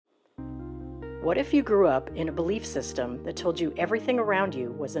What if you grew up in a belief system that told you everything around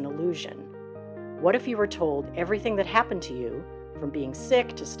you was an illusion? What if you were told everything that happened to you, from being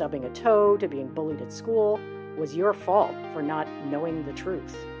sick to stubbing a toe to being bullied at school, was your fault for not knowing the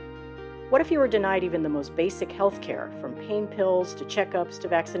truth? What if you were denied even the most basic health care, from pain pills to checkups to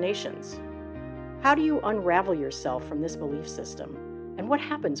vaccinations? How do you unravel yourself from this belief system? And what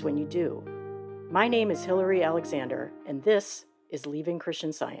happens when you do? My name is Hillary Alexander, and this is Leaving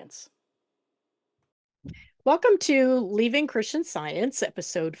Christian Science. Welcome to Leaving Christian Science,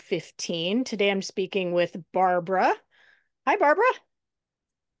 episode 15. Today I'm speaking with Barbara. Hi, Barbara.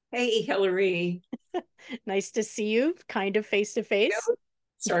 Hey, Hillary. Nice to see you, kind of face to face.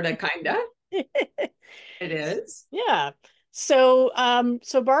 Sort of, kind of. It is. Yeah. So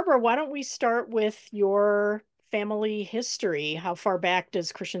Barbara, why don't we start with your family history? How far back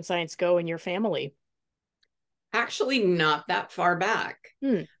does Christian Science go in your family? Actually, not that far back.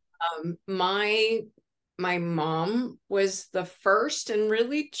 My mom was the first, and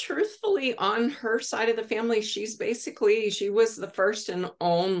really truthfully on her side of the family, she was the first and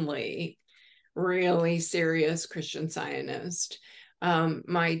only really serious Christian Zionist.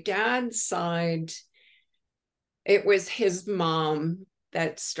 My dad's side, it was his mom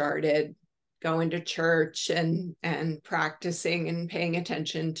that started going to church and practicing and paying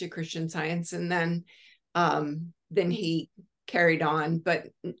attention to Christian Science. And then he carried on, but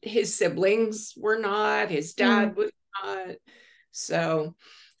his siblings were not, his dad was not. So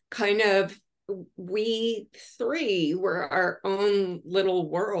kind of we three were our own little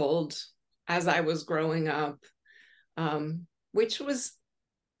world as I was growing up, which was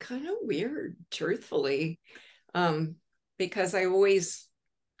kind of weird, truthfully, because I always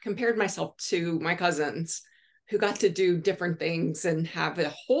compared myself to my cousins who got to do different things and have a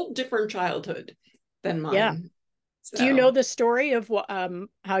whole different childhood than mine. Yeah. So, do you know the story of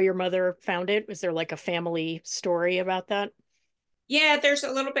how your mother found it? Was there like a family story about that? Yeah, there's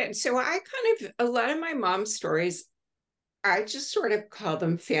a little bit. So a lot of my mom's stories, I just sort of call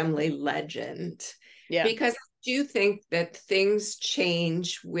them family legend. Yeah. Because I do think that things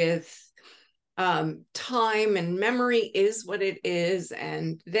change with time, and memory is what it is.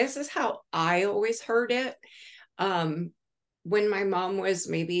 And this is how I always heard it. When my mom was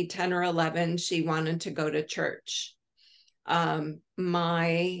maybe 10 or 11, she wanted to go to church.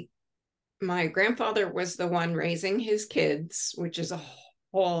 My grandfather was the one raising his kids, which is a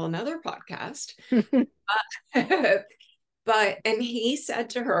whole another podcast. And he said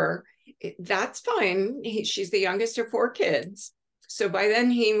to her, that's fine. She's the youngest of 4 kids. So by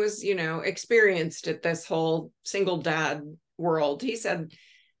then he was, experienced at this whole single dad world. He said,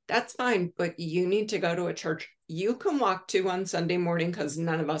 that's fine, but you need to go to a church you can walk to on Sunday morning because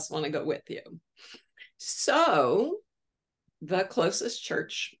none of us want to go with you. So the closest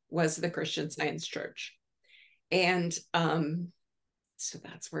church was the Christian Science Church. And so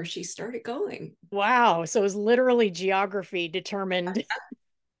that's where she started going. Wow. So it was literally geography determined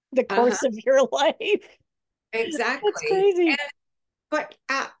the course of your life. Exactly. That's crazy. But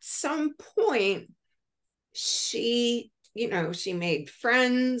at some point, she made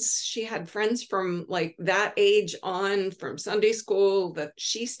friends. She had friends from like that age on from Sunday school that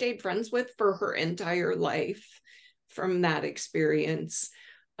she stayed friends with for her entire life from that experience.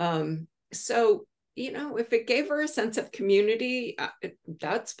 So, if it gave her a sense of community,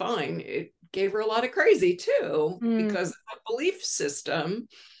 that's fine. It gave her a lot of crazy too, because of the belief system.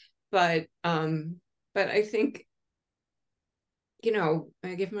 But I think, I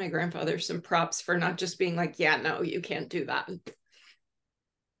give my grandfather some props for not just being like, yeah, no, you can't do that.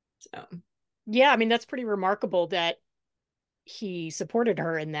 So, yeah, I mean, that's pretty remarkable that he supported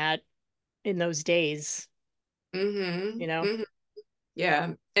her in those days. Yeah.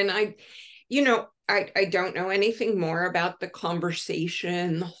 And I don't know anything more about the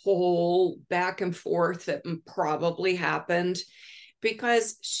conversation, the whole back and forth that probably happened,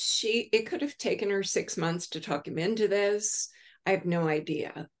 because it could have taken her 6 months to talk him into this. I have no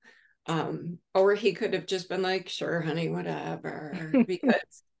idea. Or he could have just been like, sure, honey, whatever.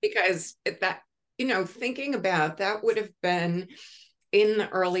 because that, thinking about that would have been in the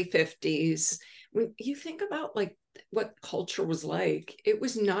early 50s. When you think about like what culture was like, it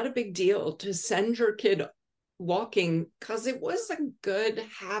was not a big deal to send your kid walking because it was a good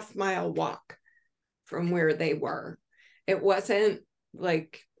half-mile walk from where they were. It wasn't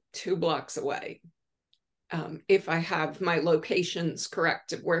like 2 blocks away. If I have my locations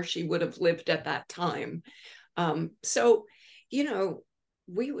correct of where she would have lived at that time. So,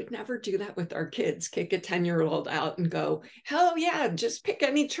 we would never do that with our kids, kick a 10-year-old out and go, hell yeah, just pick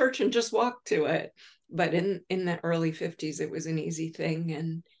any church and just walk to it. But in the early 50s, it was an easy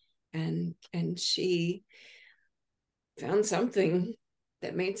thing. and she found something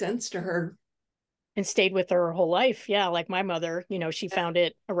that made sense to her. And stayed with her whole life. Yeah, like my mother, she found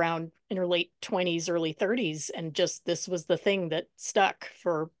it around in her late 20s, early 30s, and just this was the thing that stuck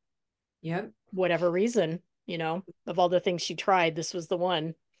for Yep. whatever reason, of all the things she tried, this was the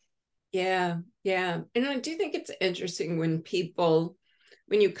one. Yeah, yeah. And I do think it's interesting when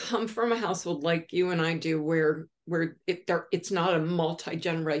you come from a household like you and I do, where it's not a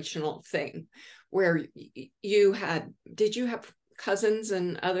multi-generational thing, where did you have cousins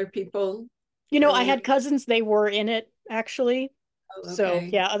and other people I growing up? had cousins, they were in it actually. Oh, So, okay.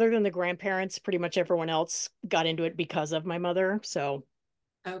 yeah, other than the grandparents, pretty much everyone else got into it because of my mother. So,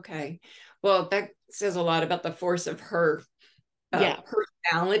 Okay. Well, that says a lot about the force of her yeah.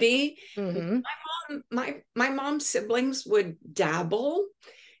 personality. Hmm. My mom's siblings would dabble.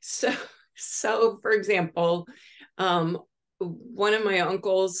 So for example, one of my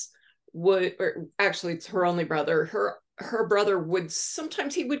uncles would, or actually it's her only brother, her brother would,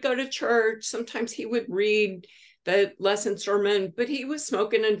 sometimes he would go to church, sometimes he would read the lesson sermon, but he was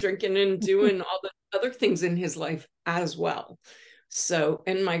smoking and drinking and doing all the other things in his life as well. So,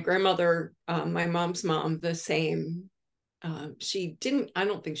 and my grandmother, my mom's mom, the same. I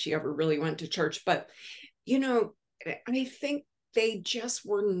don't think she ever really went to church, but I think they just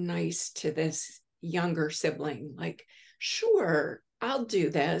were nice to this younger sibling. Like, sure, I'll do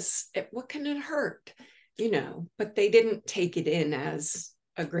this. What can it hurt? But they didn't take it in as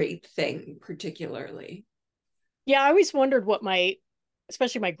a great thing, particularly. Yeah, I always wondered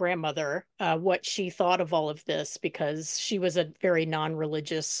especially my grandmother, what she thought of all of this because she was a very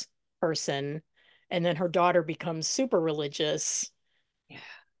non-religious person. And then her daughter becomes super religious. Yeah.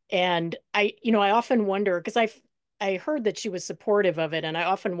 And I often wonder because I heard that she was supportive of it, and I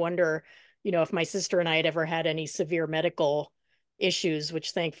often wonder, if my sister and I had ever had any severe medical issues,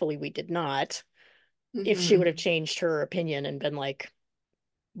 which thankfully we did not, if she would Mm-hmm. have changed her opinion and been like,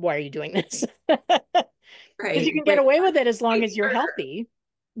 "Why are you doing this?" Because you Right. can get Right. away with it as long Right. as you're healthy.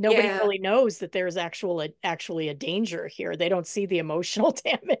 Nobody Yeah. really knows that there's actually a danger here. They don't see the emotional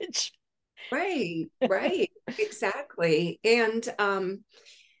damage. Right. Right. Exactly. And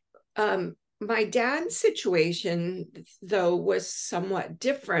my dad's situation, though, was somewhat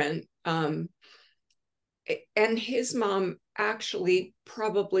different. And his mom actually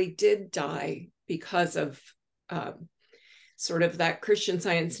probably did die because of sort of that Christian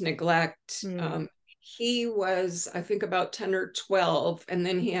Science neglect. Hmm. He was, I think, about 10 or 12, and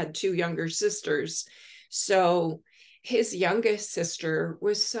then he had two younger sisters. So his youngest sister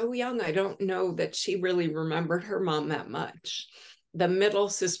was so young, I don't know that she really remembered her mom that much. The middle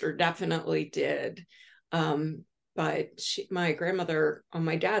sister definitely did. But my grandmother on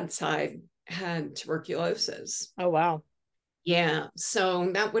my dad's side had tuberculosis. Oh, wow. Yeah,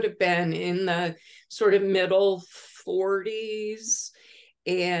 so that would have been in the sort of middle 40s.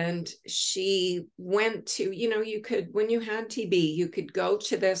 And she went to, you could, when you had TB, you could go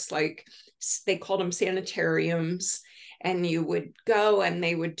to this, like, they called them sanitariums, and you would go and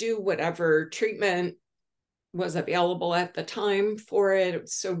they would do whatever treatment was available at the time for it. It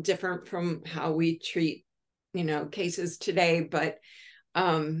was so different from how we treat, cases today. But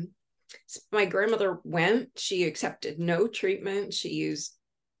my grandmother went, she accepted no treatment. She used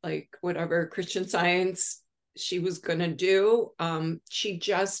like whatever Christian Science she was going to do.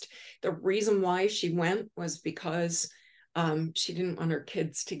 The reason why she went was because she didn't want her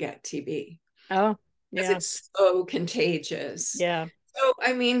kids to get TB Oh, because yeah. it's so contagious. Yeah. So,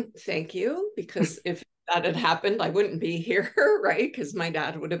 I mean, thank you, because if that had happened, I wouldn't be here, right? Because my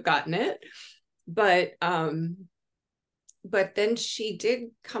dad would have gotten it. But then she did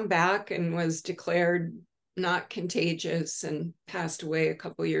come back and was declared not contagious and passed away a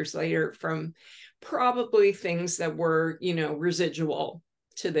couple of years later from probably things that were, residual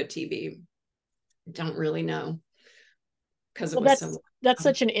to the TB. Don't really know because it Well, was that's so. that's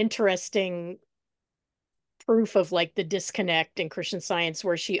such an interesting proof of like the disconnect in Christian Science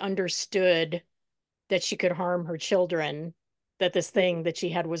where she understood that she could harm her children, that this thing that she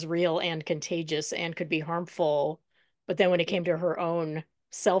had was real and contagious and could be harmful. But then when it came to her own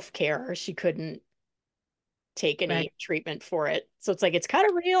self-care, she couldn't take Right. any treatment for it. So it's like it's kind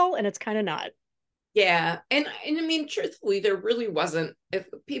of real and it's kind of not. Yeah. And I mean, truthfully, there really wasn't, if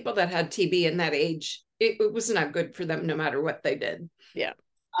people that had TB in that age, it was not good for them no matter what they did. Yeah.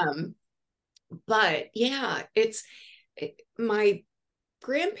 Um, but yeah, my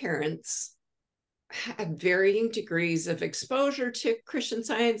grandparents had varying degrees of exposure to Christian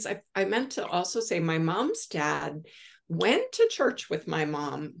Science. I meant to also say my mom's dad went to church with my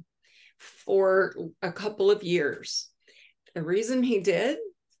mom for a couple of years. The reason he did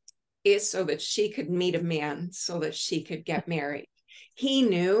is so that she could meet a man, so that she could get married. He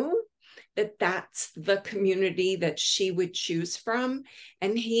knew that that's the community that she would choose from.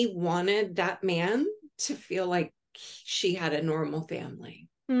 And he wanted that man to feel like she had a normal family.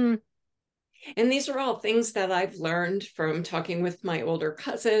 Mm. And these are all things that I've learned from talking with my older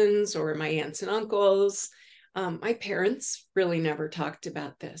cousins or my aunts and uncles. My parents really never talked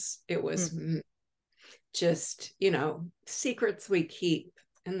about this. It was just, secrets we keep.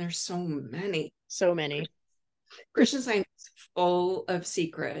 And there's so many. So many. Christian Science is full of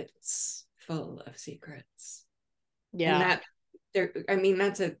secrets, Yeah. And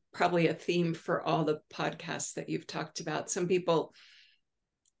that's probably a theme for all the podcasts that you've talked about. Some people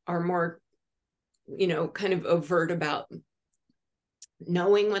are more, kind of overt about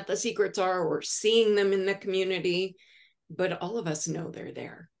knowing what the secrets are or seeing them in the community, but all of us know they're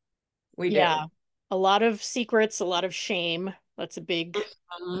there. We do. A lot of secrets, a lot of shame. That's a big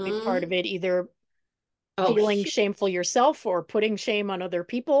part of it. Either feeling shameful yourself or putting shame on other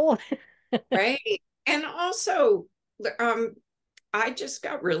people. Right. And also, I just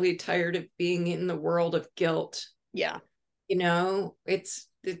got really tired of being in the world of guilt. Yeah. It's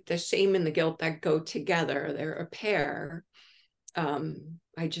the shame and the guilt that go together. They're a pair.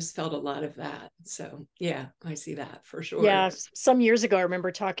 I just felt a lot of that. So yeah, I see that for sure. Yeah. Some years ago, I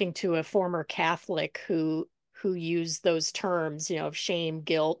remember talking to a former Catholic who used those terms, of shame,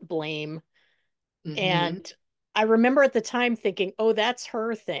 guilt, blame. And I remember at the time thinking, oh, that's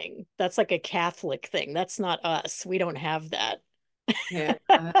her thing. That's like a Catholic thing. That's not us. We don't have that. Yeah.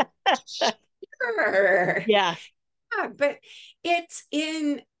 Sure. Yeah. But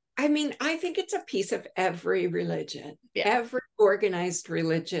I think it's a piece of every religion, every organized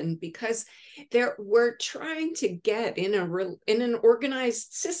religion, because we're trying to get in an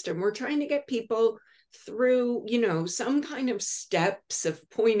organized system. We're trying to get people through, some kind of steps of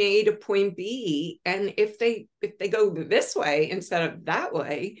point A to point B. And if they go this way instead of that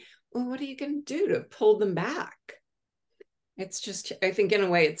way, well, what are you going to do to pull them back? It's just, I think in a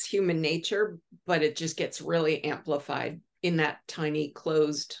way it's human nature, but it just gets really amplified in that tiny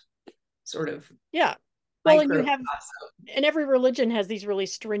closed sort of. Yeah. Well, and every religion has these really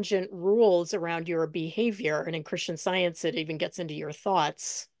stringent rules around your behavior. And in Christian Science, it even gets into your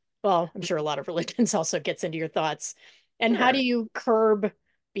thoughts. Well, I'm sure a lot of religions also gets into your thoughts. And how do you curb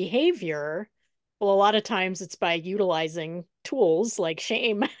behavior? Well, a lot of times it's by utilizing tools like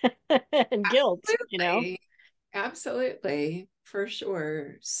shame and guilt, Absolutely, for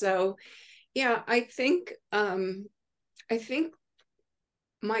sure. So, yeah, I think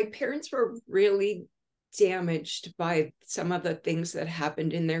my parents were really damaged by some of the things that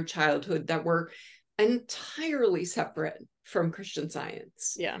happened in their childhood that were entirely separate from Christian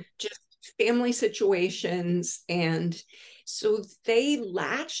Science. Yeah. Just family situations. And so they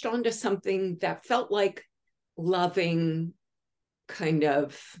latched onto something that felt like loving kind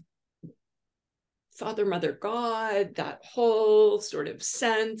of Father, Mother, God, that whole sort of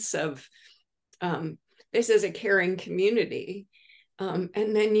sense of this is a caring community. And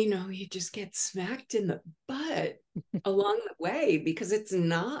then, you just get smacked in the butt along the way because it's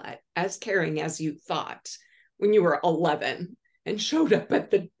not as caring as you thought when you were 11 and showed up at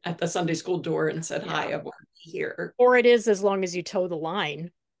the Sunday school door and said, hi, I want to be here. Or it is as long as you toe the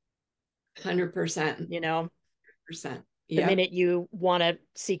line. 100%. 100%. Yep. The minute you want to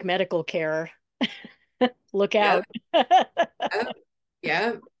seek medical care, look out.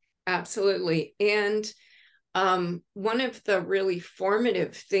 Yeah, absolutely. And one of the really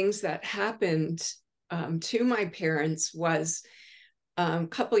formative things that happened to my parents was a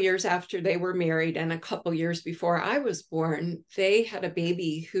couple years after they were married and a couple years before I was born, they had a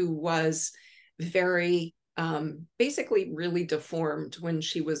baby who was very, basically really deformed when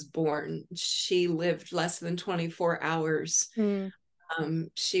she was born. She lived less than 24 hours.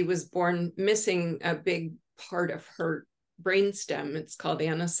 She was born missing a big part of her brainstem. It's called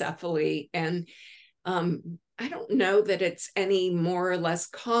anencephaly. And I don't know that it's any more or less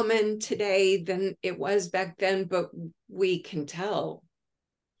common today than it was back then, but we can tell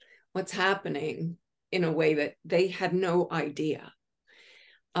what's happening in a way that they had no idea.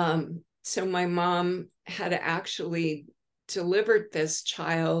 So my mom had actually delivered this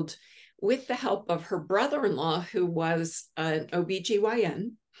child with the help of her brother-in-law, who was an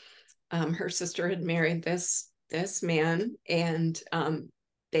OBGYN. Her sister had married this man, and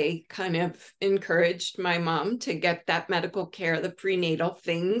they kind of encouraged my mom to get that medical care, the prenatal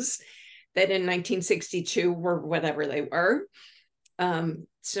things that in 1962 were whatever they were.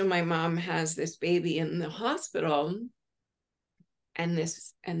 So my mom has this baby in the hospital, and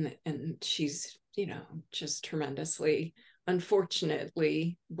she's, just tremendously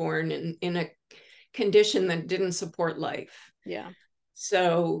unfortunately born in a condition that didn't support life. Yeah.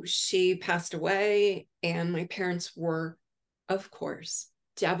 So she passed away, and my parents were, of course,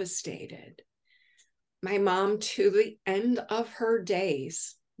 devastated. My mom, to the end of her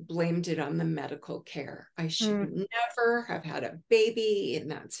days, blamed it on the medical care. I should never have had a baby in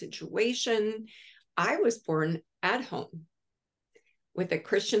that situation. I was born at home with a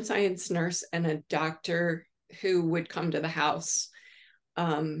Christian Science nurse and a doctor who would come to the house.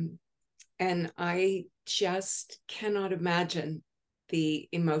 And I just cannot imagine the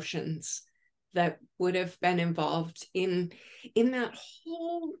emotions that would have been involved in that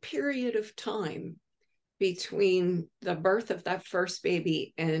whole period of time between the birth of that first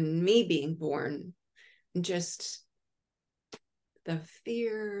baby and me being born. Just the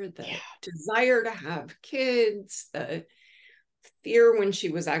fear, the desire to have kids, the fear when she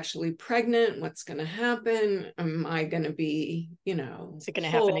was actually pregnant, what's going to happen? Am I going to be, is it going to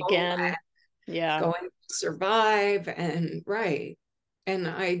happen again? Yeah. Going to survive? And right. And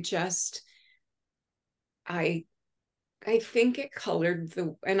I think it colored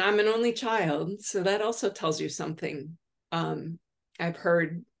and I'm an only child, so that also tells you something. I've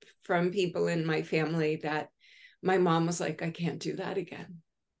heard from people in my family that my mom was like, I can't do that again.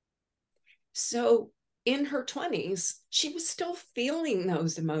 So in her 20s, she was still feeling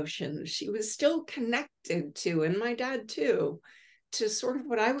those emotions. She was still connected to, and my dad too, to sort of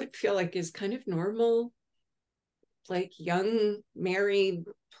what I would feel like is kind of normal, like young, married,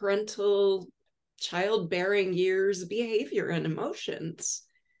 parental, childbearing years behavior and emotions.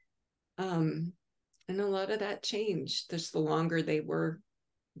 And a lot of that changed just the longer they were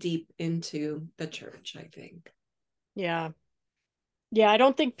deep into the church, I think. Yeah. Yeah, I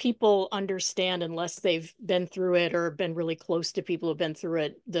don't think people understand unless they've been through it or been really close to people who've been through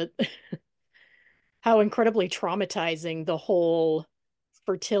it, that how incredibly traumatizing the whole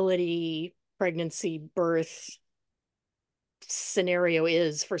fertility, pregnancy, birth scenario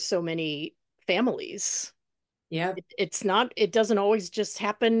is for so many families. Yeah. It doesn't always just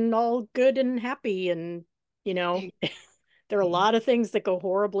happen all good and happy. And, there are a lot of things that go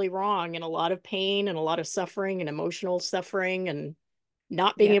horribly wrong, and a lot of pain and a lot of suffering and emotional suffering, and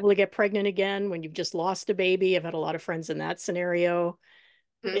not being able to get pregnant again when you've just lost a baby. I've had a lot of friends in that scenario.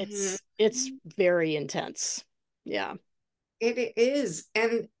 It's very intense. Yeah. It is.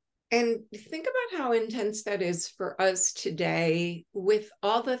 And think about how intense that is for us today with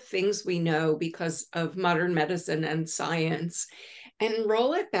all the things we know because of modern medicine and science, and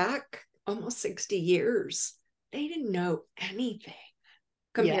roll it back almost 60 years. They didn't know anything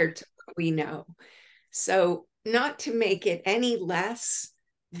compared to what we know. So not to make it any less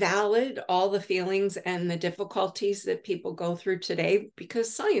valid, all the feelings and the difficulties that people go through today,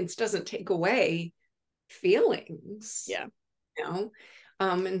 because science doesn't take away feelings. Yeah.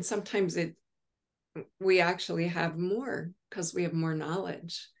 And sometimes we actually have more because we have more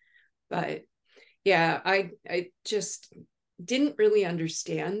knowledge. But yeah, I just didn't really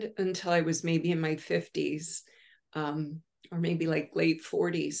understand until I was maybe in my 50s, or maybe like late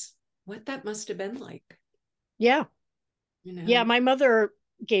 40s, what that must have been like. Yeah. Yeah, my mother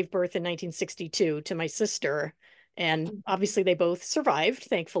gave birth in 1962 to my sister, and obviously they both survived,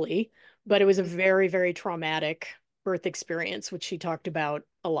 thankfully, but it was a very, very traumatic birth experience, which she talked about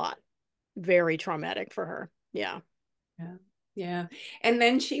a lot. Very traumatic for her. Yeah. Yeah. And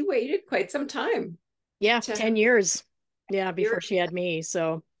then she waited quite some time. Yeah, 10 years. Yeah, before she had me.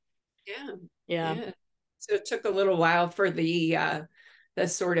 So yeah. So it took a little while for the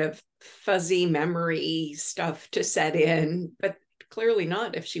sort of fuzzy memory stuff to set in, but clearly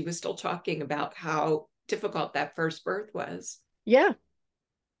not if she was still talking about how difficult that first birth was. Yeah.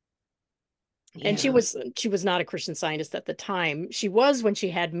 And she was not a Christian Scientist at the time. She was when she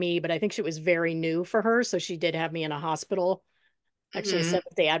had me, but I think it was very new for her. So she did have me in a hospital, actually a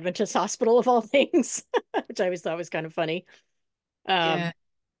Seventh-day Adventist hospital of all things, which I always thought was kind of funny.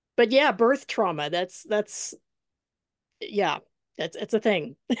 But yeah, birth trauma, that's it's a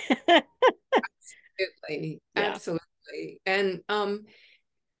thing. Absolutely. And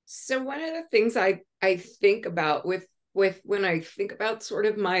so one of the things I think about with when I think about sort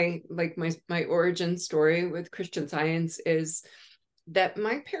of my origin story with Christian Science is that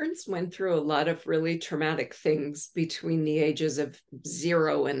my parents went through a lot of really traumatic things between the ages of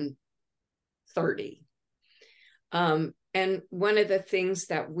 0 and 30. And one of the things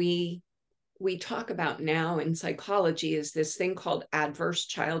that we talk about now in psychology is this thing called adverse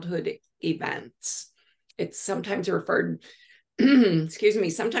childhood events. It's sometimes referred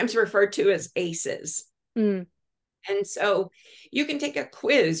sometimes referred to as ACEs. And so you can take a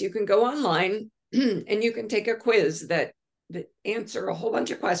quiz, you can go online and you can take a quiz that answer a whole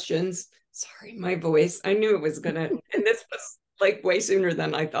bunch of questions. Sorry, my voice. I knew it was gonna, and this was like way sooner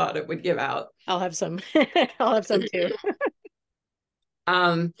than I thought it would give out. I'll have some. I'll have some too.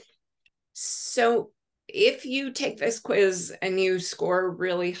 So if you take this quiz and you score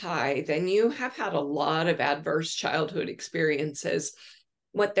really high, then you have had a lot of adverse childhood experiences.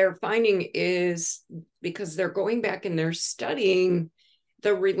 What they're finding is, because they're going back and they're studying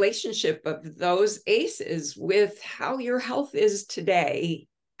the relationship of those ACEs with how your health is today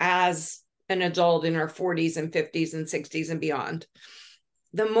as an adult in our 40s and 50s and 60s and beyond.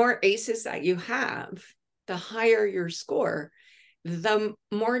 The more ACEs that you have, the higher your score, the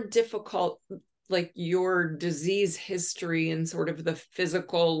more difficult like your disease history and sort of the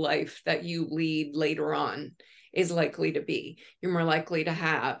physical life that you lead later on is likely to be. You're more likely to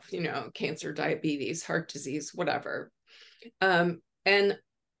have, cancer, diabetes, heart disease, whatever. And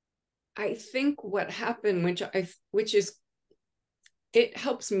I think what happened, which is, it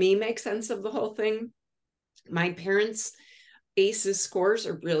helps me make sense of the whole thing. My parents' ACEs scores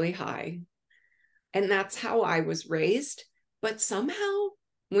are really high, and that's how I was raised. But somehow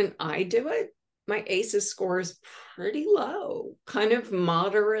when I do it, my ACEs score is pretty low, kind of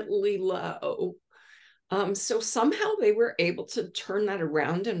moderately low. So somehow they were able to turn that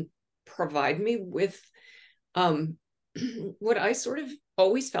around and provide me with what I sort of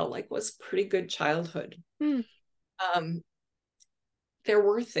always felt like was pretty good childhood. There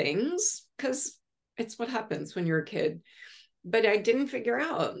were things, because it's what happens when you're a kid, but I didn't figure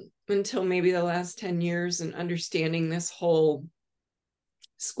out until maybe the last 10 years and understanding this whole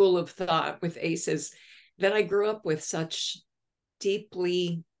school of thought with ACEs that I grew up with such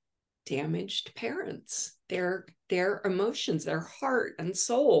deeply damaged parents, their emotions, their heart and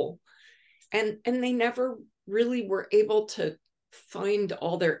soul. And they never really were able to find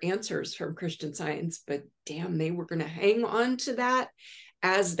all their answers from Christian Science, but damn, they were going to hang on to that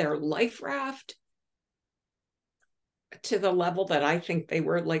as their life raft to the level that I think they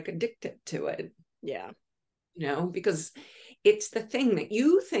were like addicted to it. Yeah. Because it's the thing that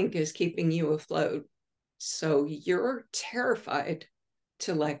you think is keeping you afloat. So you're terrified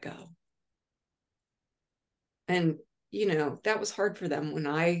to let go. And, that was hard for them when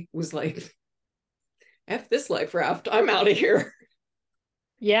I was like, F this life raft, I'm out of here.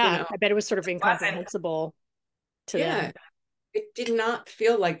 Yeah. I bet it was sort of incomprehensible to them. It did not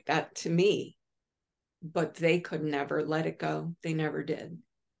feel like that to me, but they could never let it go. They never did.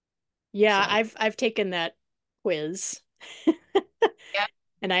 Yeah. So. I've taken that quiz. Yeah.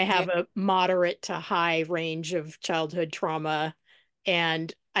 And I have a moderate to high range of childhood trauma.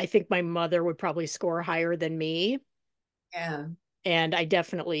 And I think my mother would probably score higher than me. Yeah. And I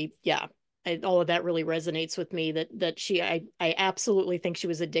definitely, all of that really resonates with me, I absolutely think she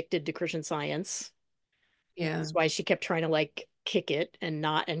was addicted to Christian Science. Yeah. That's why she kept trying to like kick it and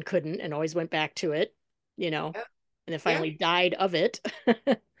couldn't and always went back to it, and then finally died of it.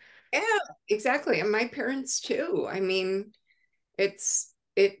 Yeah, exactly. And my parents too. I mean,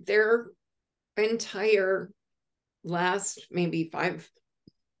 their entire last maybe five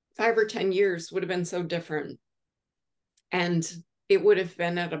or 10 years would have been so different. And it would have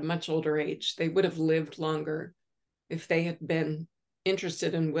been at a much older age. They would have lived longer if they had been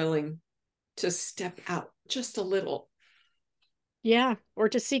interested and willing to step out just a little. Yeah, or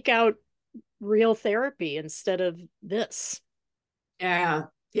to seek out real therapy instead of this. Yeah.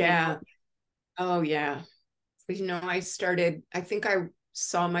 Oh, yeah. I think I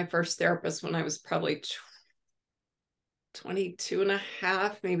saw my first therapist when I was probably 22 and a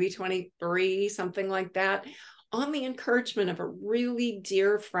half, maybe 23, something like that, on the encouragement of a really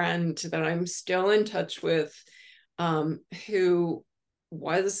dear friend that I'm still in touch with, who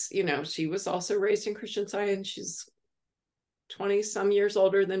was, she was also raised in Christian Science. She's 20 some years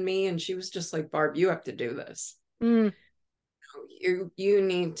older than me. And she was just like, Barb, you have to do this. You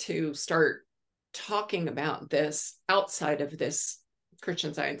need to start talking about this outside of this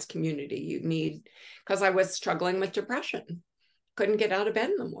Christian Science community. Because I was struggling with depression, couldn't get out of bed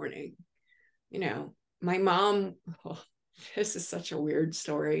in the morning. My mom, this is such a weird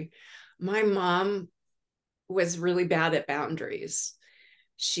story. My mom was really bad at boundaries.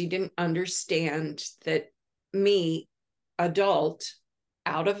 She didn't understand that me, adult,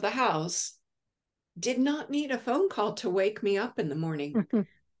 out of the house, did not need a phone call to wake me up in the morning. But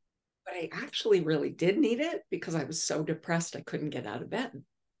I actually really did need it because I was so depressed I couldn't get out of bed.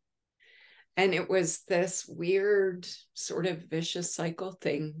 And it was this weird sort of vicious cycle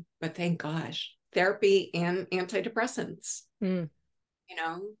thing. But thank gosh, therapy and antidepressants,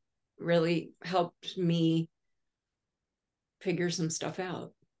 really helped me figure some stuff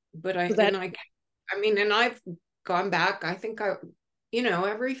out. But I've gone back. I think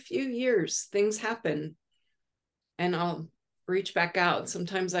every few years things happen and I'll reach back out.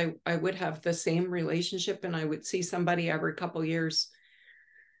 Sometimes I would have the same relationship and I would see somebody every couple years.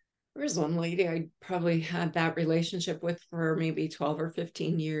 There was one lady I probably had that relationship with for maybe 12 or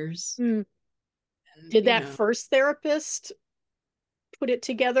 15 years. Mm. And, Did that first therapist put it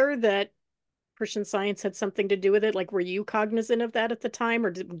together that Christian Science had something to do with it? Like, were you cognizant of that at the time,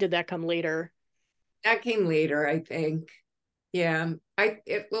 or did that come later? That came later, I think. Yeah, a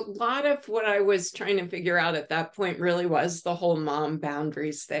lot of what I was trying to figure out at that point really was the whole mom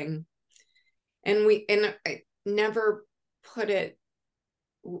boundaries thing. And I never put it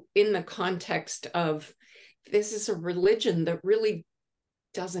in the context of this is a religion that really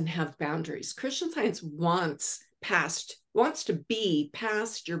doesn't have boundaries. Christian Science wants to be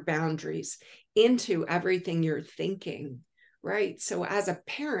past your boundaries into everything you're thinking, right? So as a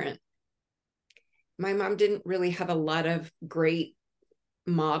parent, my mom didn't really have a lot of great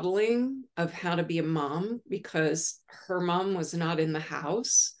modeling of how to be a mom because her mom was not in the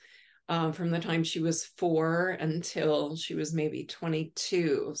house from the time she was 4 until she was maybe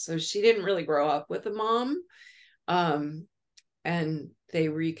 22. So she didn't really grow up with a mom. And they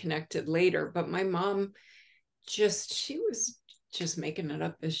reconnected later. But my mom she was just making it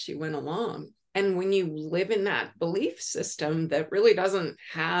up as she went along. And when you live in that belief system that really doesn't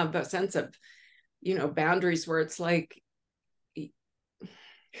have a sense of, boundaries, where it's like,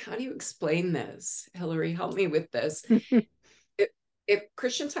 how do you explain this? Hillary, help me with this. If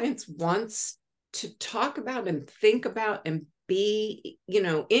Christian Science wants to talk about and think about and be,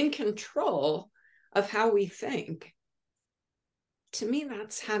 in control of how we think, to me,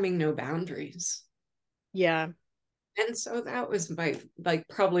 that's having no boundaries. Yeah. And so that was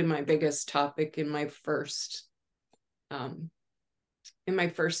probably my biggest topic in my first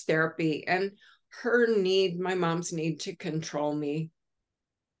therapy, and my mom's need to control me.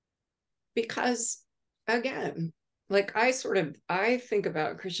 Because again, I think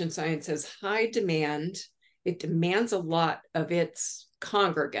about Christian Science as high demand. It demands a lot of its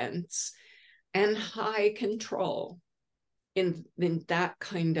congregants and high control in that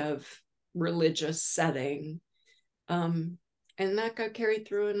kind of religious setting. And that got carried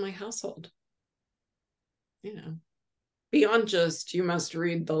through in my household. Beyond just, you must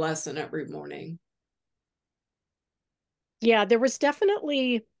read the lesson every morning. Yeah, there was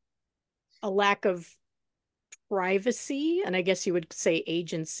definitely a lack of privacy, and I guess you would say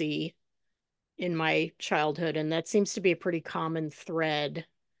agency, in my childhood. And that seems to be a pretty common thread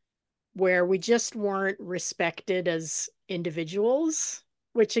where we just weren't respected as individuals,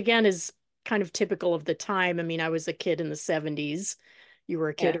 which again is kind of typical of the time. I mean, I was a kid in the 70s. You were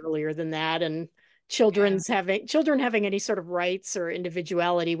a kid earlier than that. And children having any sort of rights or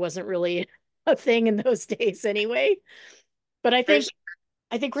individuality wasn't really a thing in those days anyway. But I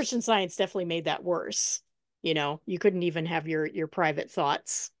think Christian Science definitely made that worse. You couldn't even have your private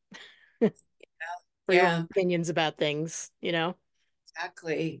thoughts or your opinions about things.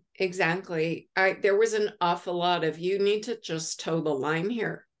 Exactly. There was an awful lot of, you need to just toe the line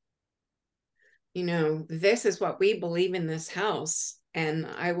here. This is what we believe in this house, and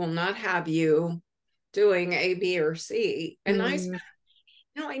I will not have you doing A, B, or C. And I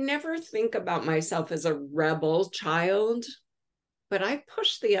never think about myself as a rebel child, but I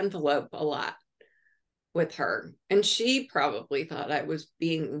pushed the envelope a lot with her. And she probably thought I was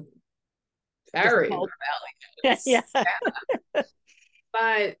being very rebellious. Yeah.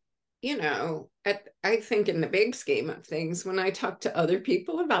 But, I think in the big scheme of things, when I talk to other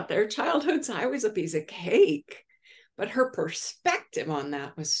people about their childhoods, I was a piece of cake. But her perspective on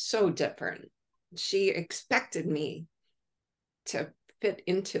that was so different. She expected me to fit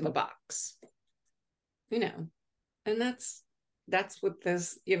into the box, and that's what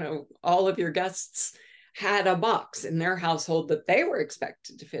this, all of your guests had a box in their household that they were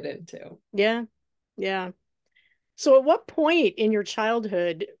expected to fit into. Yeah. Yeah. So at what point in your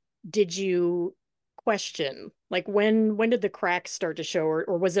childhood did you question? Like when did the cracks start to show,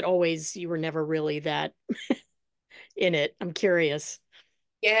 or was it always you were never really that in it? I'm curious.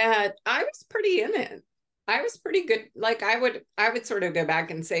 Yeah, I was pretty in it. I was pretty good. Like I would sort of go back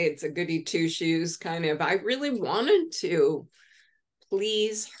and say it's a goody two shoes kind of. I really wanted to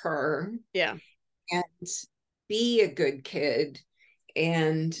please her. Yeah. And be a good kid.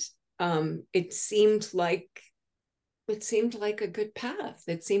 And it seemed like a good path.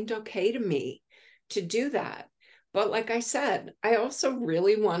 It seemed okay to me to do that. But like I said, I also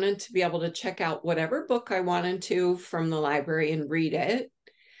really wanted to be able to check out whatever book I wanted to from the library and read it.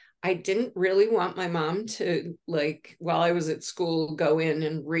 I didn't really want my mom to, like, while I was at school, go in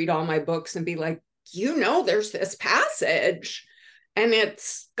and read all my books and be like, there's this passage and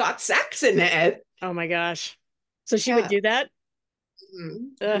it's got sex in it. Oh my gosh. So she would do that?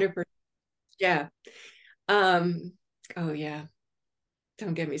 100%. Yeah. Oh yeah.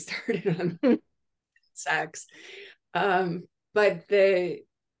 Don't get me started on sex. But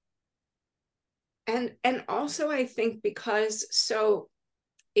and also I think because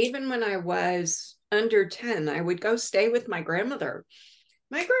even when I was under 10, I would go stay with my grandmother.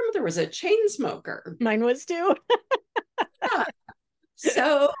 My grandmother was a chain smoker. Mine was too. Yeah.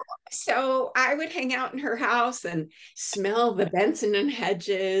 So I would hang out in her house and smell the Benson and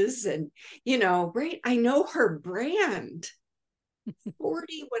Hedges and, right. I know her brand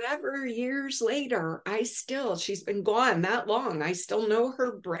 40 whatever years later. She's been gone that long. I still know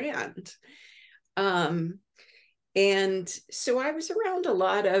her brand. And so I was around a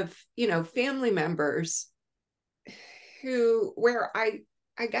lot of, family members where I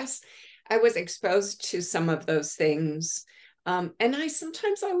guess I was exposed to some of those things. And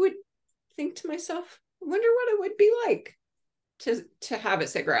sometimes I would think to myself, I wonder what it would be like to have a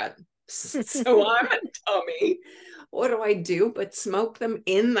cigarette. So I'm a dummy. What do I do but smoke them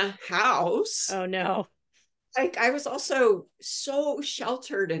in the house? Oh no. Like I was also so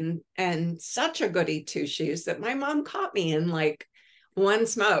sheltered and such a goody two shoes that my mom caught me in like one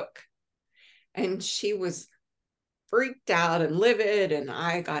smoke, and she was freaked out and livid, and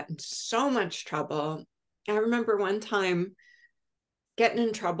I got in so much trouble. I remember one time getting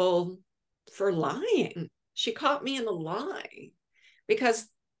in trouble for lying. She caught me in a lie because,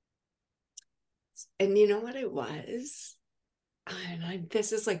 and you know what it was? And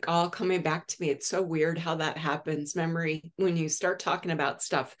this is like all coming back to me. It's so weird how that happens. Memory, when you start talking about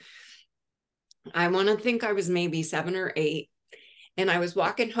stuff. I want to think I was maybe 7 or 8, and I was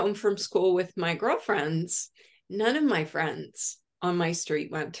walking home from school with my girlfriends. None of my friends on my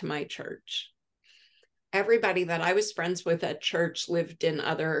street went to my church. Everybody that I was friends with at church lived in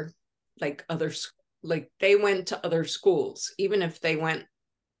they went to other schools, even if they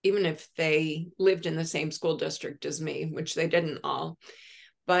lived in the same school district as me, which they didn't all.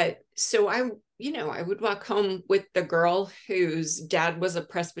 But so I would walk home with the girl whose dad was a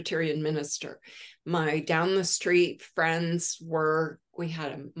Presbyterian minister. My down the street friends we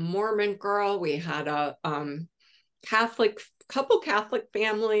had a Mormon girl, we had a couple Catholic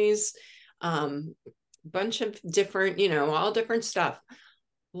families, bunch of different, all different stuff.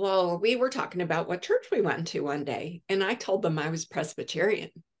 Well, we were talking about what church we went to one day, and I told them I was Presbyterian.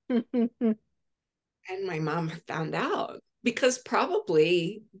 And my mom found out because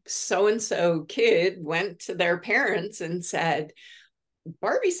probably so-and-so kid went to their parents and said,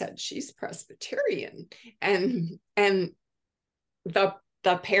 Barbie said she's Presbyterian. And the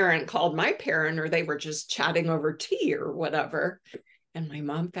parent called my parent, or they were just chatting over tea or whatever. And my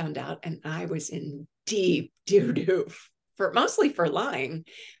mom found out, and I was in deep doo-doo mostly for lying,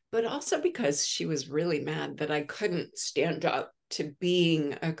 but also because she was really mad that I couldn't stand up to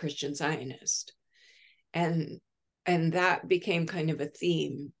being a Christian Zionist. And that became kind of a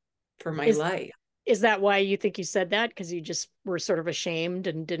theme for my life. Is that why you think you said that? Because you just were sort of ashamed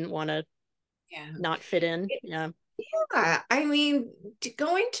and didn't want to not fit in? Yeah. I mean,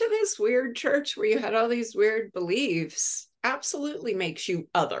 going to this weird church where you had all these weird beliefs absolutely makes you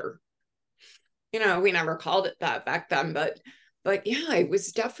other. We never called it that back then, but yeah, it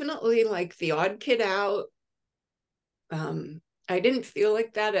was definitely like the odd kid out. I didn't feel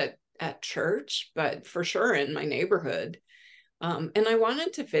like that at church, but for sure in my neighborhood. And I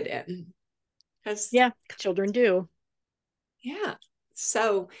wanted to fit in. Yeah, children do. Yeah.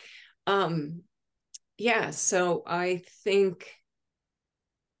 So, so I think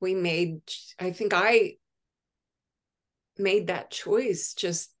I made that choice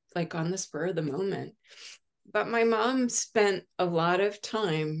just like on the spur of the moment. But my mom spent a lot of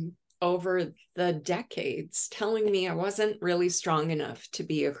time over the decades telling me I wasn't really strong enough to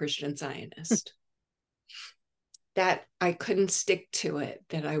be a Christian Zionist. That I couldn't stick to it,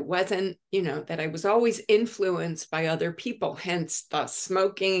 that I wasn't, that I was always influenced by other people, hence the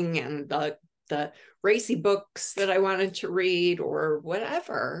smoking and the racy books that I wanted to read or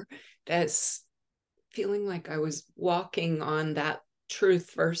whatever. That's feeling like I was walking on that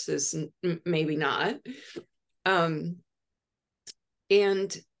truth versus maybe not. And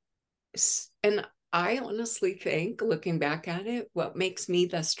I honestly think, looking back at it, what makes me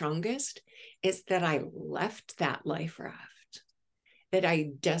the strongest is that I left that life raft, that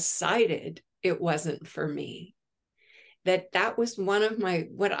I decided it wasn't for me, that was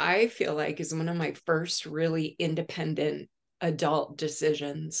what I feel like is one of my first really independent adult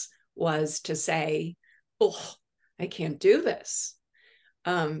decisions, was to say, oh, I can't do this.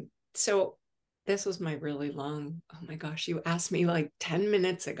 So this was my really long, oh my gosh, you asked me like 10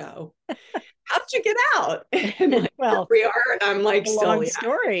 minutes ago. How'd you get out? And like, Well, here we are, and I'm like, a still, long yeah.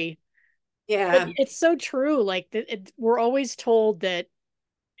 story. But Yeah. it's so true. Like we're always told that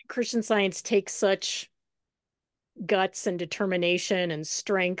Christian Science takes such guts and determination and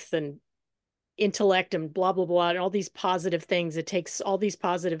strength and intellect and blah blah blah and all these positive things. It takes all these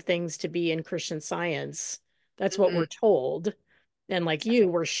positive things to be in Christian Science. That's what Mhm. we're told. And like you,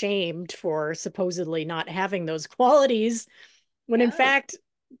 we're shamed for supposedly not having those qualities, when in Yeah. fact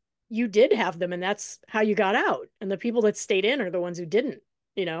you did have them, and that's how you got out. And the people that stayed in are the ones who didn't,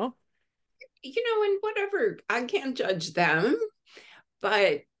 you know? And whatever, I can't judge them.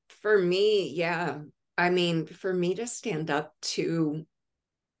 But for me, yeah, I mean, for me to stand up to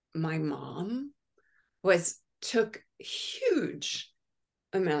my mom took huge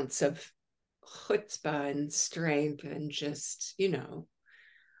amounts of chutzpah and strength, and just,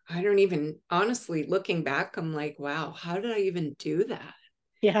 I don't even, honestly, looking back, I'm like, wow, how did I even do that?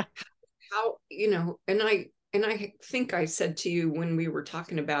 Yeah. How, and I think I said to you when we were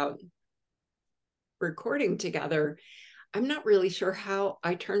talking about recording together, I'm not really sure how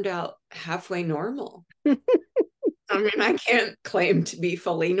I turned out halfway normal. I mean, I can't claim to be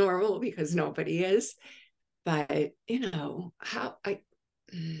fully normal because nobody is, but how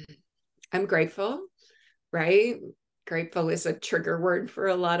I'm grateful, right? Grateful is a trigger word for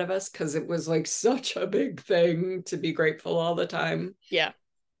a lot of us because it was like such a big thing to be grateful all the time Yeah.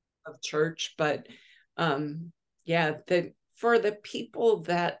 of church. But yeah, that for the people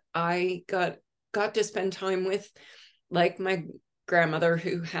that I got to spend time with, like my grandmother,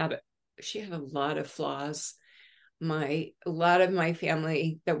 she had a lot of flaws. A lot of my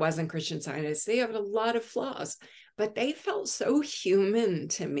family that wasn't Christian Scientists, they have a lot of flaws, but they felt so human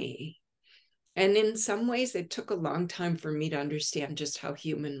to me. And in some ways, it took a long time for me to understand just how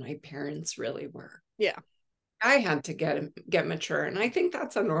human my parents really were. Yeah. I had to get mature, and I think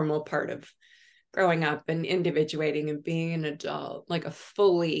that's a normal part of growing up and individuating and being an adult, like a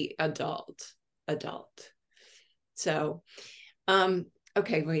fully adult. So,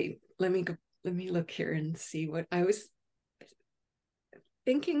 okay, wait, let me look here and see what I was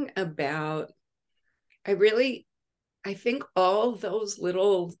thinking about. I think all those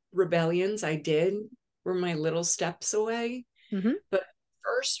little rebellions I did were my little steps away. Mm-hmm. But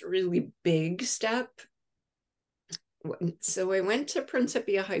first really big step. So I went to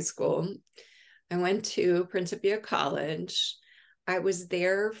Principia High School. I went to Principia College. I was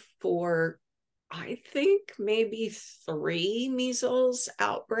there for, I think, maybe 3 measles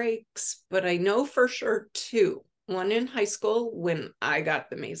outbreaks, but I know for sure 2. One in high school when I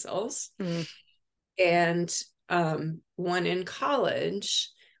got the measles, Mm. and one in college,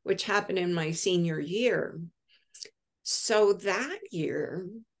 which happened in my senior year. So that year,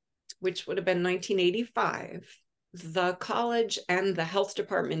 which would have been 1985, the college and the health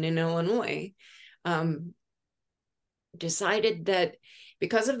department in Illinois decided that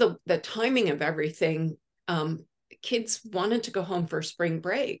because of the timing of everything, kids wanted to go home for spring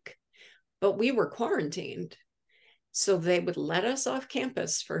break, but we were quarantined. So they would let us off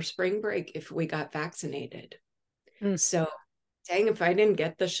campus for spring break if we got vaccinated. Mm. So dang if I didn't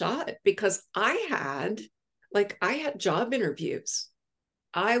get the shot, because I had job interviews.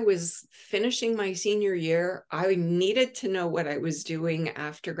 I was finishing my senior year. I needed to know what I was doing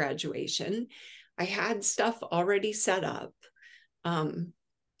after graduation. I had stuff already set up.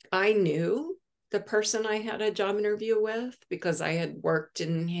 I knew the person I had a job interview with because I had worked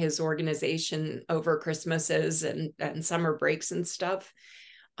in his organization over Christmases and summer breaks and stuff.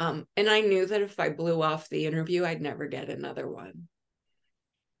 And I knew that if I blew off the interview, I'd never get another one.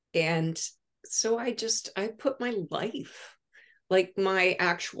 And so I put my life, like my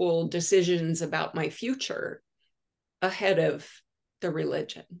actual decisions about my future, ahead of the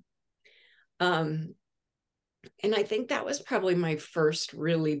religion. And I think that was probably my first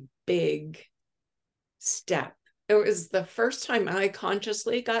really big step. It was the first time I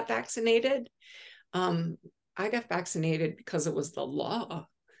consciously got vaccinated. I got vaccinated because it was the law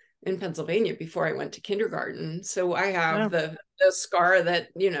in Pennsylvania before I went to kindergarten. So I have Wow. the scar that,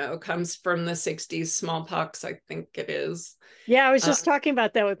 comes from the 60s smallpox, I think it is. Yeah, I was Uh, just talking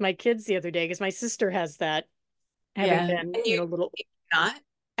about that with my kids the other day because my sister has that, having yeah. been, And you little. not?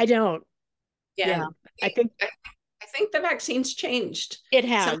 I don't. Yeah. Yeah. I think I think the vaccine's changed. it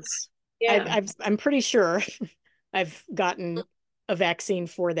Some, has. yeah. I'm pretty sure I've gotten a vaccine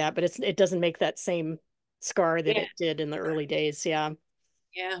for that, but it doesn't make that same scar that Yeah. it did in the early days. Yeah.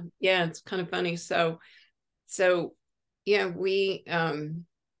 Yeah. Yeah. It's kind of funny. So yeah, we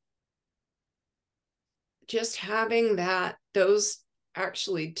just having those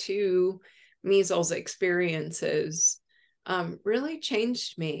actually 2 measles experiences really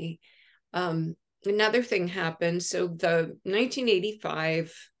changed me. Another thing happened. So the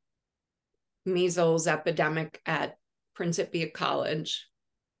 1985 measles epidemic at Principia College,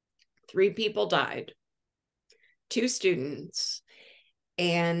 3 people died, 2 students,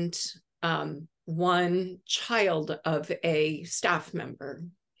 and 1 child of a staff member.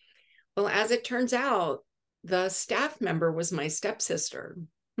 Well, as it turns out, the staff member was my stepsister.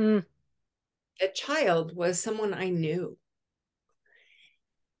 The child was someone I knew.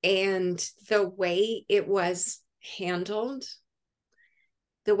 And the way it was handled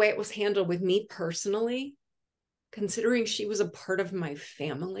with me personally, considering she was a part of my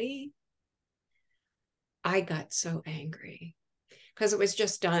family, I got so angry because it was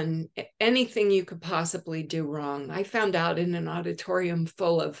just done anything you could possibly do wrong. I found out in an auditorium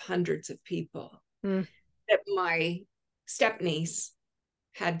full of hundreds of people that my stepniece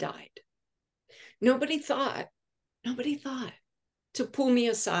had died. Nobody thought to pull me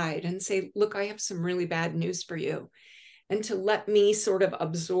aside and say, look, I have some really bad news for you. And to let me sort of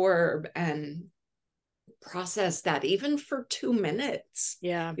absorb and process that, even for 2 minutes.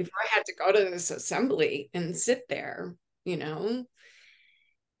 Yeah. Before I had to go to this assembly and sit there, you know.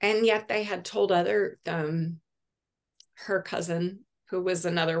 And yet they had told her cousin, who was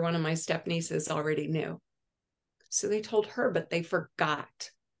another one of my stepnieces, already knew. So they told her, but they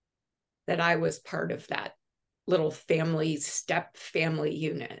forgot that I was part of that little step family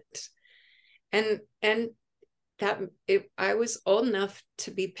unit. And that I was old enough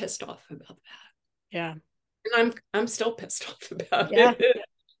to be pissed off about that. Yeah. And I'm still pissed off about it.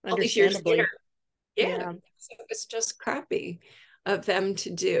 All these years later. Yeah. So it was just crappy of them to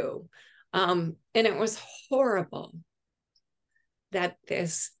do. And it was horrible that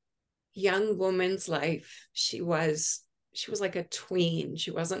this young woman's life, she was like a tween.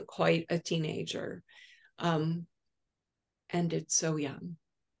 She wasn't quite a teenager. Ended so young.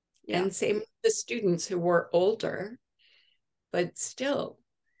 Yeah. And same with the students who were older, but still,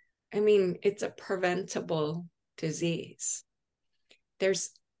 I mean, it's a preventable disease.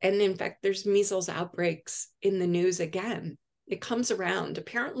 And in fact, there's measles outbreaks in the news again. It comes around.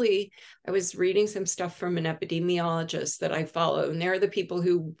 Apparently, I was reading some stuff from an epidemiologist that I follow, and they're the people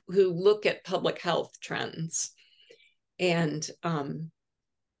who look at public health trends. And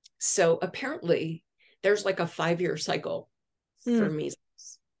so apparently, there's like a 5-year cycle for measles.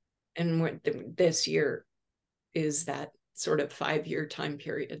 And this year is that sort of 5-year time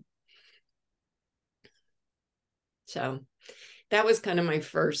period. So that was kind of my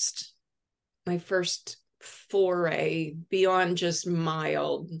first foray beyond just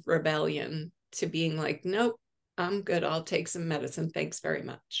mild rebellion to being like, nope, I'm good. I'll take some medicine. Thanks very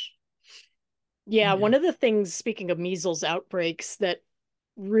much. Yeah. One of the things, speaking of measles outbreaks, that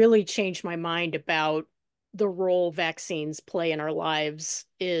really changed my mind about the role vaccines play in our lives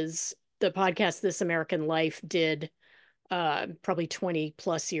is the podcast This American Life did probably 20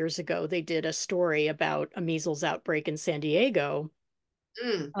 plus years ago. They did a story about a measles outbreak in San Diego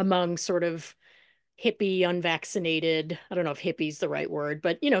among sort of hippie, unvaccinated, I don't know if hippie's the right word,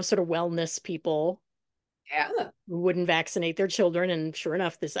 but, sort of wellness people who wouldn't vaccinate their children. And sure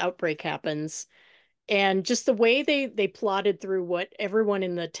enough, this outbreak happens. And just the way they plotted through what everyone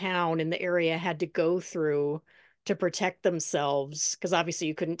in the town, in the area, had to go through to protect themselves, because obviously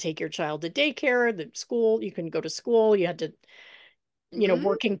you couldn't take your child to daycare, the school, you couldn't go to school, you had to,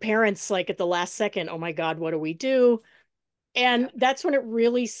 working parents, like at the last second, oh my God, what do we do? And that's when it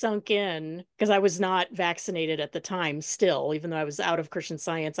really sunk in, because I was not vaccinated at the time still, even though I was out of Christian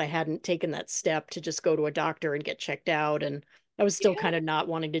Science, I hadn't taken that step to just go to a doctor and get checked out. And I was still kind of not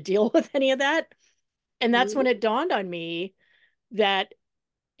wanting to deal with any of that. And that's when it dawned on me that,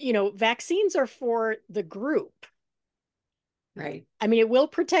 vaccines are for the group. Right. I mean, it will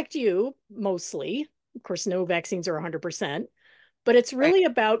protect you mostly. Of course, no vaccines are 100%, but it's really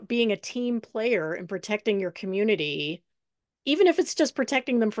about being a team player and protecting your community, even if it's just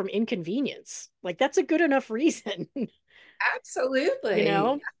protecting them from inconvenience. Like, that's a good enough reason. Absolutely.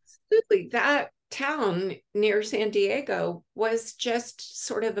 Absolutely. That town near San Diego was just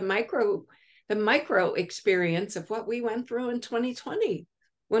sort of the micro experience of what we went through in 2020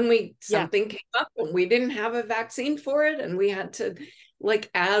 when something came up and we didn't have a vaccine for it, and we had to,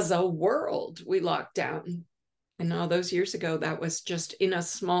 like, as a world, we locked down. And all those years ago, that was just in a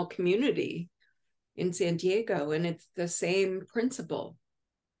small community in San Diego. And it's the same principle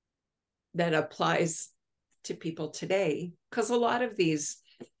that applies to people today, because a lot of these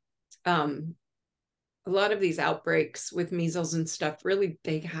outbreaks with measles and stuff, really,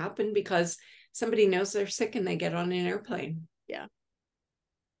 they happen because somebody knows they're sick and they get on an airplane. Yeah.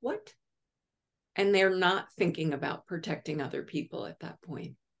 What? and they're not thinking about protecting other people at that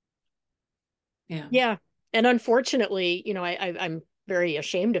point. Yeah. Yeah. And unfortunately, I'm very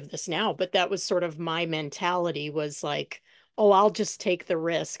ashamed of this now, but that was sort of my mentality, was like, oh, I'll just take the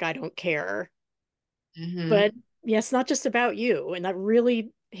risk. I don't care. But Mm-hmm. yeah, it's not just about you. And that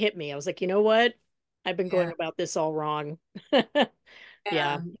really hit me. I was like, you know what? I've been Yeah. going about this all wrong. Yeah.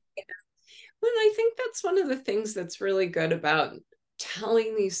 Yeah. Well, I think that's one of the things that's really good about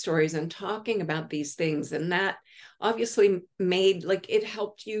telling these stories and talking about these things. And that obviously made, like, it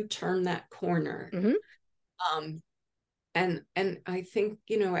helped you turn that corner. Hmm. Um, and I think,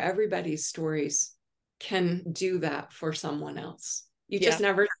 everybody's stories can do that for someone else. You Yeah. just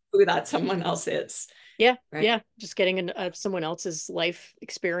never know who that someone else is, Yeah. right? Yeah. Just getting someone else's life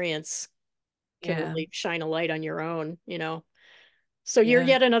experience can Yeah. really shine a light on your own. So you're Yeah.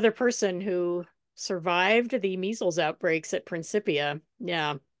 yet another person who survived the measles outbreaks at Principia.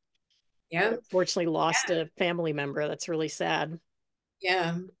 Yeah. But Yeah. unfortunately lost a family member. That's really sad.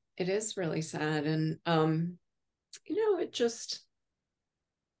 Yeah. It is really sad. And it just,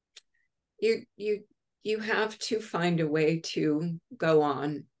 you have to find a way to go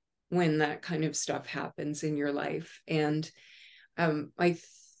on when that kind of stuff happens in your life. And I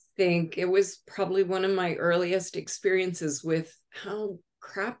think it was probably one of my earliest experiences with how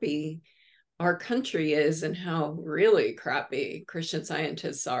crappy our country is and how really crappy Christian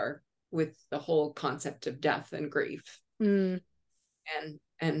Scientists are with the whole concept of death and grief. Mm,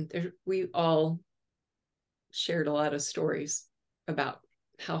 And we all shared a lot of stories about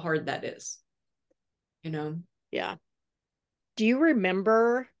how hard that is. yeah. Do you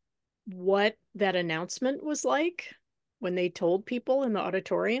remember what that announcement was like when they told people in the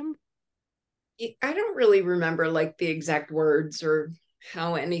auditorium? I don't really remember like the exact words or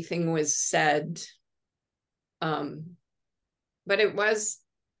how anything was said. But it was,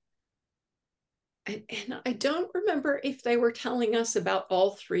 and I don't remember if they were telling us about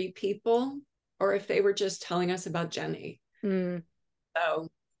all three people or if they were just telling us about Jenny. Mm, So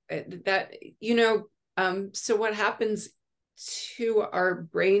that, so what happens to our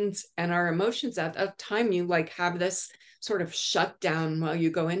brains and our emotions at that time, you like have this sort of shutdown while you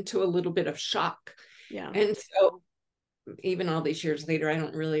go into a little bit of shock. yeah. And so even all these years later, I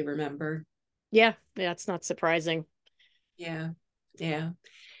don't really remember. Yeah. Yeah. It's not surprising. Yeah. Yeah.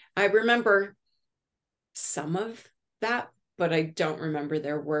 I remember some of that, but I don't remember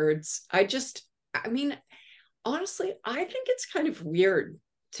their words. I mean, honestly, I think it's kind of weird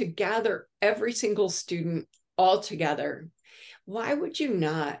to gather every single student all together. Why would you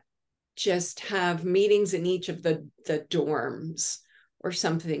not just have meetings in each of the dorms or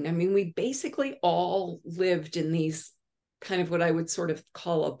something? I mean, we basically all lived in these kind of what I would sort of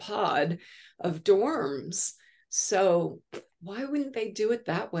call a pod of dorms. So why wouldn't they do it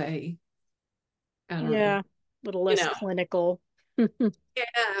that way? I don't know. Yeah. A little You less know, clinical. yeah.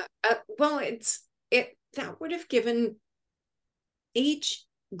 Well, that would have given each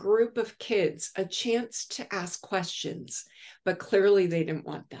group of kids a chance to ask questions, but clearly they didn't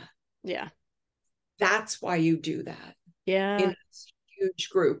want that. Yeah. That's why you do that in Yeah. this huge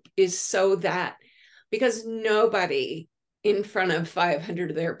group, is so that, because nobody in front of 500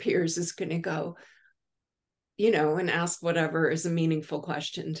 of their peers is going to go, and ask whatever is a meaningful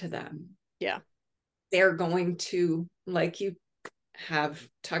question to them. Yeah. They're going to, like you have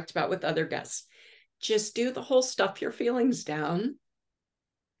talked about with other guests, just do the whole stuff your feelings down,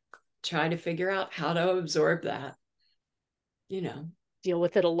 try to figure out how to absorb that, you know. Deal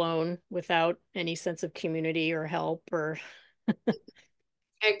with it alone without any sense of community or help or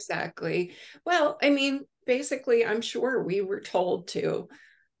Exactly. Well, I mean, basically, I'm sure we were told to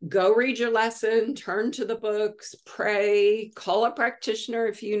go read your lesson, turn to the books, pray, call a practitioner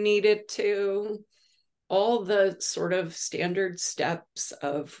if you needed to, all the sort of standard steps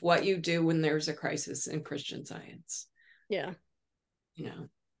of what you do when there's a crisis in Christian Science, yeah.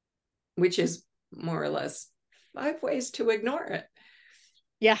 which is more or less 5 ways to ignore it.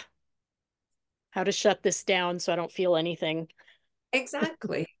 Yeah. How to shut this down so I don't feel anything.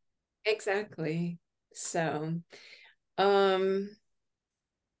 Exactly. Exactly. So, um,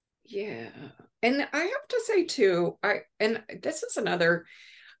 yeah. And I have to say too, and this is another,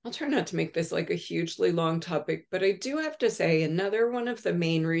 I'll try not to make this like a hugely long topic, but I do have to say another one of the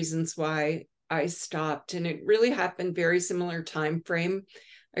main reasons why I stopped, and it really happened very similar time frame.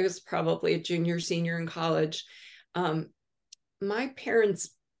 I was probably a junior, senior in college. My parents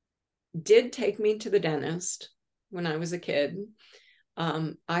did take me to the dentist when I was a kid.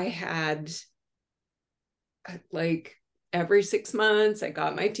 I had like every 6 months, I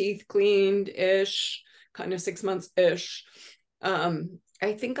got my teeth cleaned ish, kind of 6 months ish.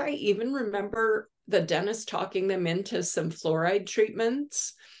 I think I even remember the dentist talking them into some fluoride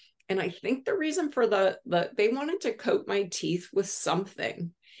treatments. And I think the reason for they wanted to coat my teeth with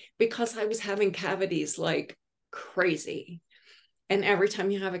something because I was having cavities like crazy. And every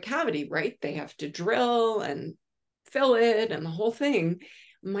time you have a cavity, right, they have to drill and fill it and the whole thing.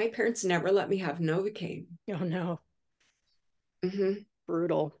 My parents never let me have Novocaine. Oh, no. Mm-hmm.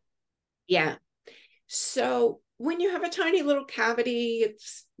 Brutal. Yeah. So when you have a tiny little cavity,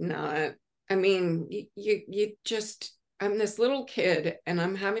 it's not, I mean, you just, I'm this little kid and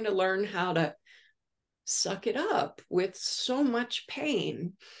I'm having to learn how to suck it up with so much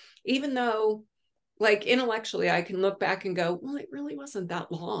pain, even though like intellectually I can look back and go, well, it really wasn't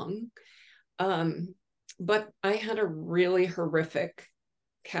that long. But I had a really horrific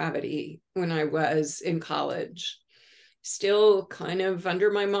cavity when I was in college, still kind of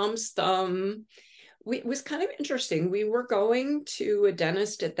under my mom's thumb. It was kind of interesting. We were going to a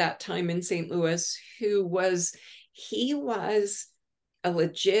dentist at that time in St. Louis he was a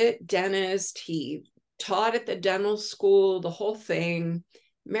legit dentist. He taught at the dental school, the whole thing,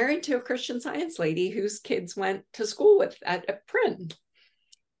 married to a Christian Science lady whose kids went to school with at Prin.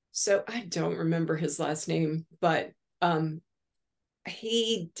 So I don't remember his last name, but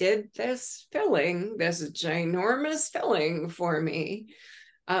he did this ginormous filling for me.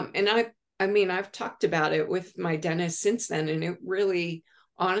 And I mean, I've talked about it with my dentist since then, and it really,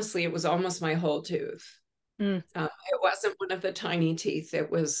 honestly, it was almost my whole tooth. It wasn't one of the tiny teeth. It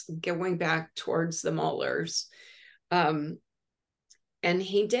was going back towards the molars. And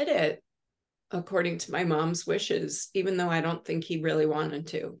he did it according to my mom's wishes, even though I don't think he really wanted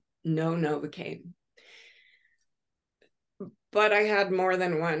to. No Novocaine. But I had more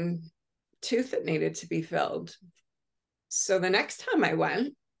than one tooth that needed to be filled. So the next time I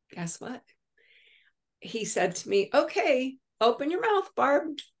went, guess what? He said to me, okay, open your mouth,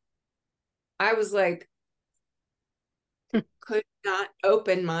 Barb. I was like, could not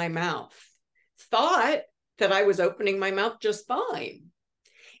open my mouth. Thought that I was opening my mouth just fine.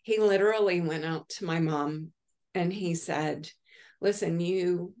 He literally went out to my mom and he said, listen,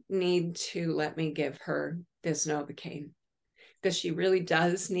 you need to let me give her this Novocaine because she really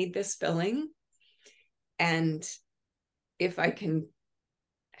does need this filling. And if I can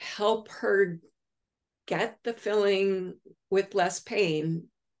help her get the filling with less pain,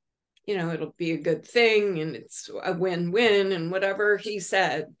 you know, it'll be a good thing and it's a win-win and whatever he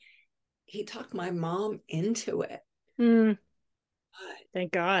said. He talked my mom into it.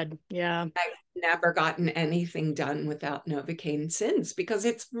 Thank God. Yeah. I've never gotten anything done without Novocaine since because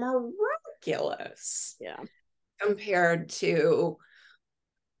it's miraculous. Yeah. Compared to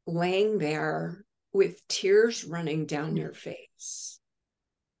laying there with tears running down your face,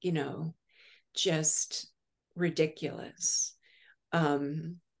 you know, just ridiculous.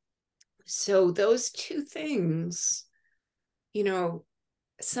 So those two things, you know,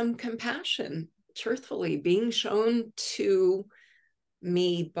 some compassion, truthfully, being shown to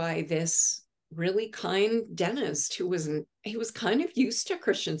me by this really kind dentist who he was kind of used to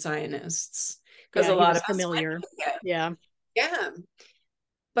Christian Zionists because Yeah, a he lot was of us familiar. went with it. Yeah. Yeah.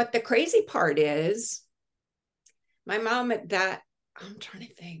 But the crazy part is my mom I'm trying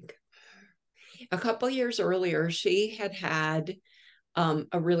to think, a couple years earlier, she had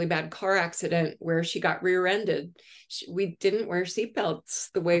a really bad car accident where she got rear-ended. We didn't wear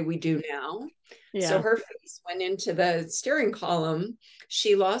seatbelts the way we do now. Yeah. So her face went into the steering column.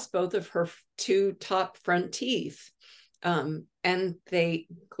 She lost both of her two top front teeth. And they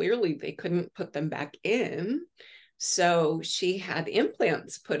couldn't put them back in. So she had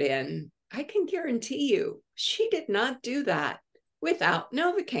implants put in. I can guarantee you, she did not do that without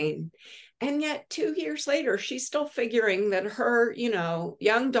Novocaine. And yet 2 years later, she's still figuring that her, you know,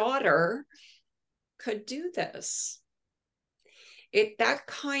 young daughter could do this. That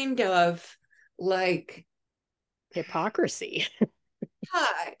kind of like hypocrisy.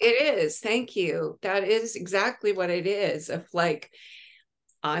 yeah, it is. Thank you. That is exactly what it is. Of like,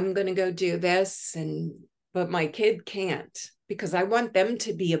 I'm going to go do this, but my kid can't because I want them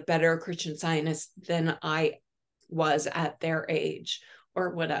to be a better Christian Zionist than I was at their age, or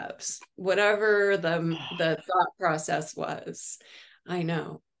whatever the thought process was. I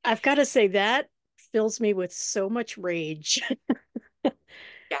know. I've got to say that fills me with so much rage.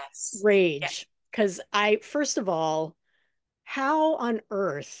 Yes. Rage. Because first of all, how on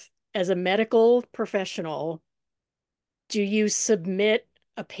earth, as a medical professional, do you submit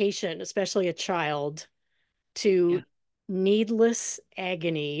a patient, especially a child, to needless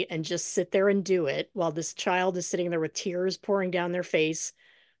agony and just sit there and do it while this child is sitting there with tears pouring down their face?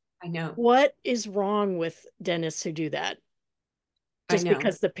 I know. What is wrong with dentists who do that? Just know.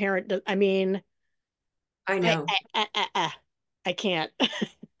 because the parent does, I mean, I know. I can't.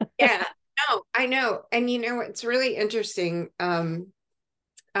 Yeah, no, I know. And it's really interesting.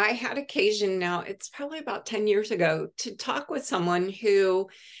 I had occasion now, it's probably about 10 years ago, to talk with someone who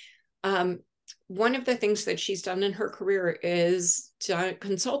um, one of the things that she's done in her career is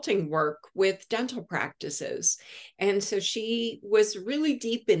consulting work with dental practices. And so she was really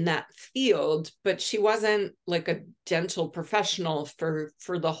deep in that field, but she wasn't like a dental professional for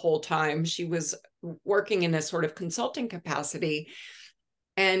the whole time. She was working in a sort of consulting capacity.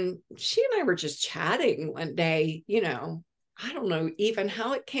 And she and I were just chatting one day, I don't know even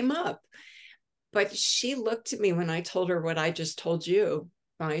how it came up, but she looked at me when I told her what I just told you,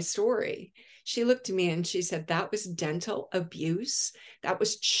 my story. She looked at me and she said, that was dental abuse. That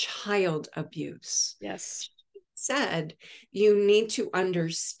was child abuse. Yes. She said, you need to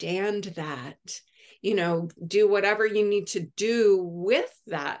understand that, do whatever you need to do with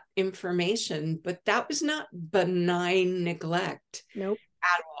that information. But that was not benign neglect Nope.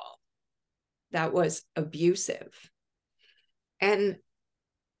 at all. That was abusive. And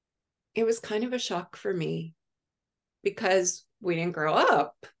it was kind of a shock for me because we didn't grow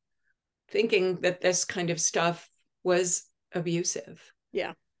up thinking that this kind of stuff was abusive.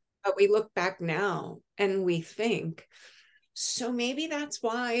 Yeah. But we look back now and we think, so maybe that's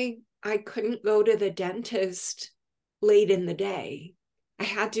why I couldn't go to the dentist late in the day. I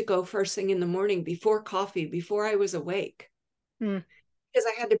had to go first thing in the morning before coffee, before I was awake, because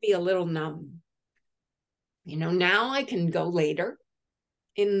I had to be a little numb. Now I can go later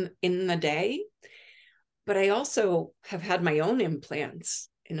in the day, but I also have had my own implants,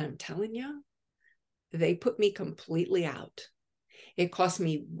 and I'm telling you, they put me completely out. It cost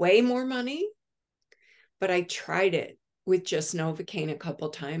me way more money, but I tried it with just Novocaine a couple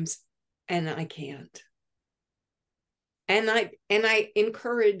times, and I can't. And I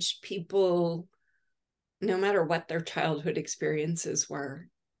encourage people, no matter what their childhood experiences were,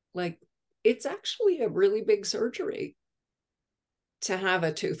 like, it's actually a really big surgery to have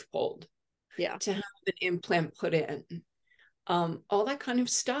a tooth pulled, Yeah. to have an implant put in, all that kind of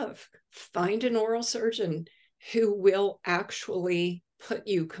stuff. Find an oral surgeon who will actually put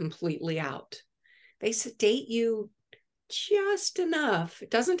you completely out. They sedate you just enough. It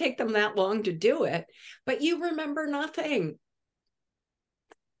doesn't take them that long to do it, but you remember nothing.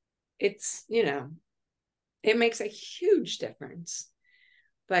 It's, it makes a huge difference.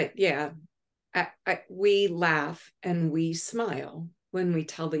 But yeah, we laugh and we smile when we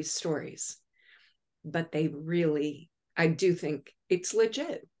tell these stories, but I do think it's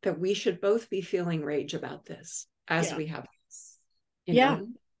legit that we should both be feeling rage about this as Yeah. we have this, Yeah.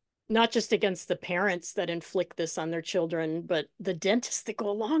 Not just against the parents that inflict this on their children, but the dentists that go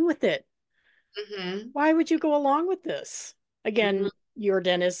along with it. Mm-hmm. Why would you go along with this? Mm-hmm. Again, your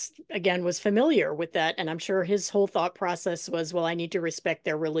dentist, again, was familiar with that. And I'm sure his whole thought process was, well, I need to respect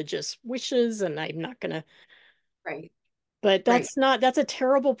their religious wishes and I'm not going to. Right. But Right. that's a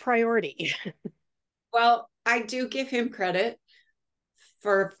terrible priority. Well, I do give him credit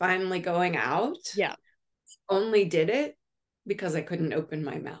for finally going out. Yeah. Only did it because I couldn't open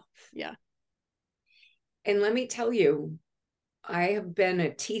my mouth. Yeah. And let me tell you, I have been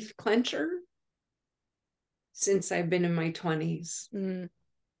a teeth clencher since I've been in my 20s. Mm,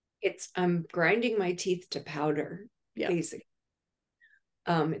 I'm grinding my teeth to powder, yeah. basically.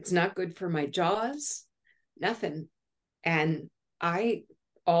 It's not good for my jaws, nothing. And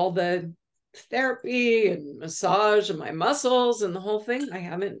all the therapy and massage and my muscles and the whole thing, I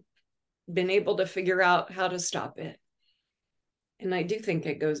haven't been able to figure out how to stop it. And I do think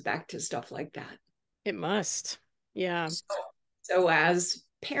it goes back to stuff like that. It must. Yeah. So as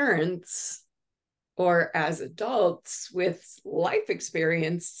parents or as adults with life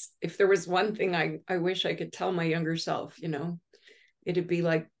experience, if there was one thing I wish I could tell my younger self, it'd be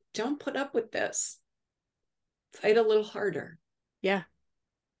like, don't put up with this. Fight a little harder. Yeah.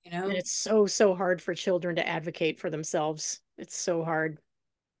 And it's so, so hard for children to advocate for themselves. It's so hard.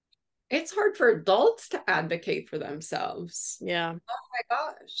 It's hard for adults to advocate for themselves. Yeah. Oh my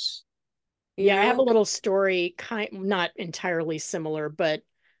gosh. Yeah, I have a little story, not entirely similar, but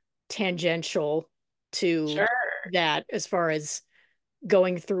tangential to Sure. that as far as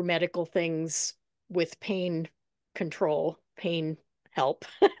going through medical things with pain control, pain help.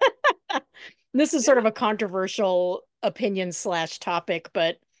 This is sort of a controversial opinion slash topic,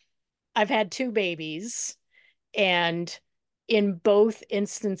 but I've had two babies, and in both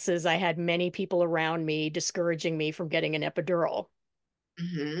instances, I had many people around me discouraging me from getting an epidural.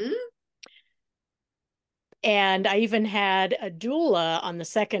 Mm-hmm. And I even had a doula on the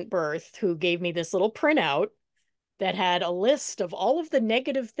second birth who gave me this little printout that had a list of all of the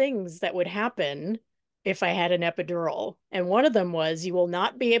negative things that would happen if I had an epidural. And one of them was you will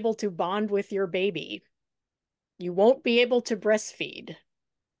not be able to bond with your baby. You won't be able to breastfeed.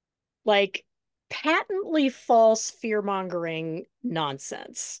 Like patently false fear-mongering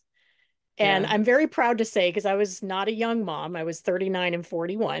nonsense. And Yeah. I'm very proud to say, because I was not a young mom, I was 39 and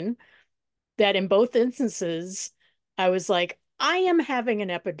 41, that in both instances, I was like, I am having an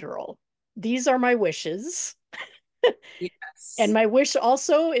epidural. These are my wishes. And Yes. my wish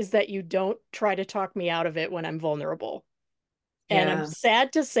also is that you don't try to talk me out of it when I'm vulnerable. And I'm Yeah.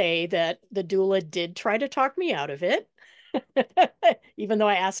 sad to say that the doula did try to talk me out of it, even though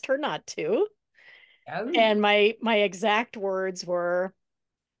I asked her not to. Yeah. And my exact words were,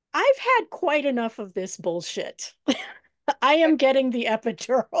 I've had quite enough of this bullshit. I am getting the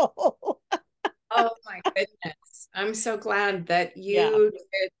epidural. Oh my goodness. I'm so glad that Yeah. you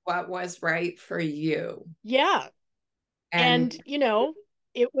did what was right for you. Yeah. And, And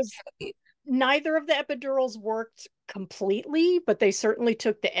it was neither of the epidurals worked completely, but they certainly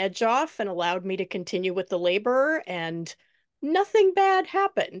took the edge off and allowed me to continue with the labor, and nothing bad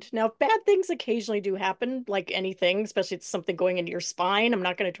happened. Now, bad things occasionally do happen, like anything, especially if it's something going into your spine. I'm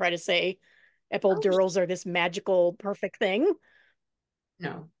not going to try to say oh, epidurals are this magical, perfect thing,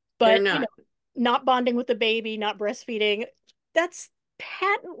 no, they're but, not. not bonding with the baby, not breastfeeding, that's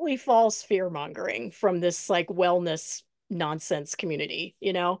patently false fear mongering from this like wellness nonsense community.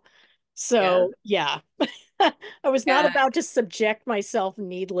 Yeah. So, yeah, I was not Yeah. about to subject myself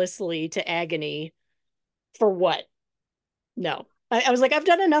needlessly to agony for what? No. I was like, I've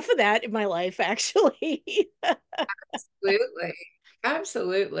done enough of that in my life, actually. Absolutely.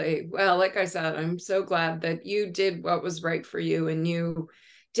 Absolutely. Well, like I said, I'm so glad that you did what was right for you and you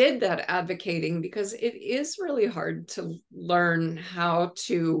did that advocating, because it is really hard to learn how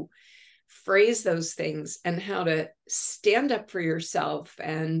to phrase those things and how to stand up for yourself.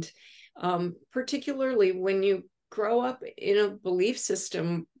 And particularly when you grow up in a belief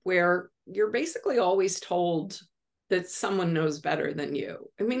system where you're basically always told that someone knows better than you.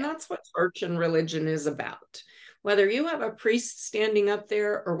 I mean, Yeah. that's what church and religion is about. Whether you have a priest standing up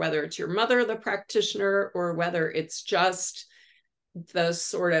there, or whether it's your mother, the practitioner, or whether it's just the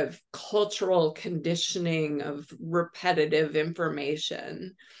sort of cultural conditioning of repetitive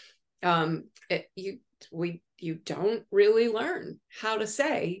information, you don't really learn how to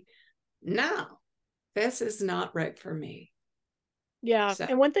say, no, this is not right for me. Yeah. So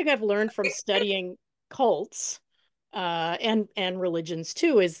And one thing I've learned from studying cults, and religions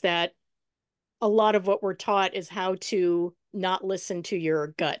too, is that a lot of what we're taught is how to not listen to your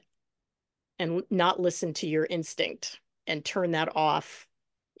gut and not listen to your instinct and turn that off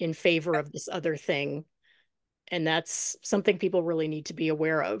in favor of this other thing. And that's something people really need to be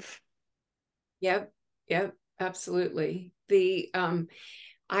aware of. yep, yep, absolutely. The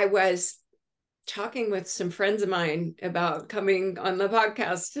I was talking with some friends of mine about coming on the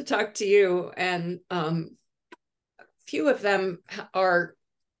podcast to talk to you, and a few of them are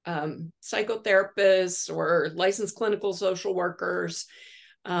psychotherapists or licensed clinical social workers.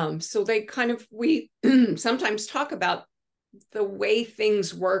 So we sometimes talk about the way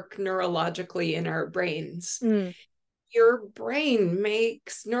things work neurologically in our brains. Mm, Your brain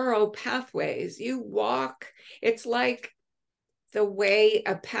makes neural pathways. You walk, it's like the way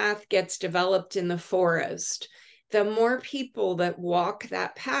a path gets developed in the forest. The more people that walk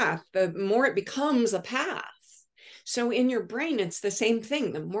that path, the more it becomes a path. So in your brain, it's the same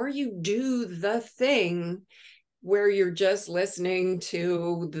thing. The more you do the thing where you're just listening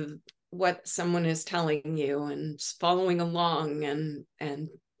to what someone is telling you and following along and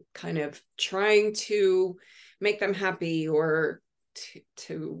kind of trying to make them happy, or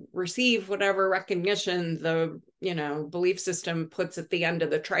to receive whatever recognition the belief system puts at the end of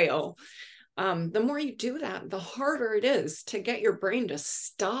the trail, the more you do that, the harder it is to get your brain to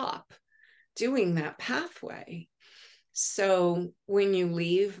stop doing that pathway. So when you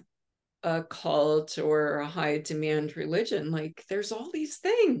leave a cult or a high demand religion, like there's all these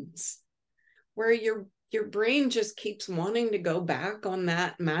things where your brain just keeps wanting to go back on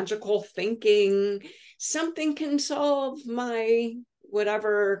that magical thinking, something can solve my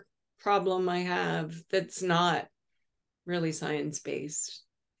whatever problem I have that's not really science-based.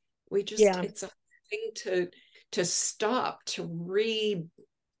 yeah. It's a thing to stop, to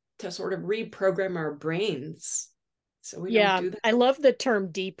sort of reprogram our brains so we don't Yeah. do that. I love the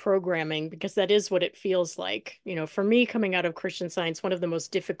term deprogramming because that is what it feels like. For me, coming out of Christian Science, one of the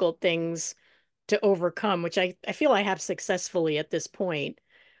most difficult things to overcome, which I feel I have successfully at this point,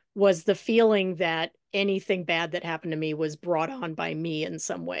 was the feeling that anything bad that happened to me was brought on by me in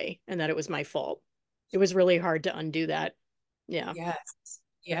some way and that it was my fault. It was really hard to undo that. Yeah.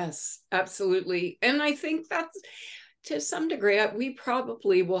 Yes, absolutely. And I think that's, to some degree, we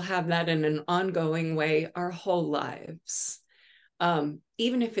probably will have that in an ongoing way our whole lives.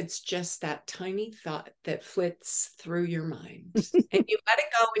 Even if it's just that tiny thought that flits through your mind and you let it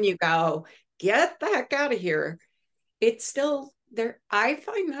go and you go, get the heck out of here. It's still there. I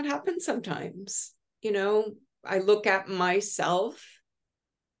find that happens sometimes. I look at myself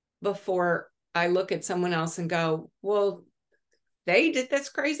before I look at someone else and go, well, they did this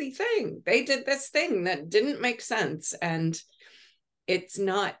crazy thing. They did this thing that didn't make sense. And it's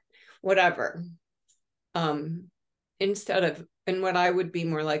not whatever. Instead of, and what I would be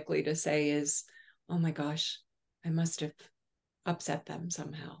more likely to say is, oh my gosh, I must have upset them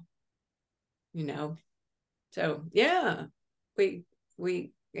somehow. So yeah,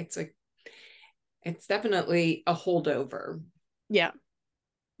 it's definitely a holdover. Yeah.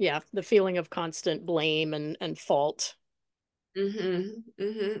 Yeah. The feeling of constant blame and fault. And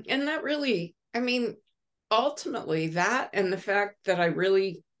that really, I mean, ultimately that, and the fact that I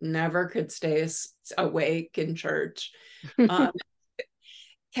really never could stay awake in church,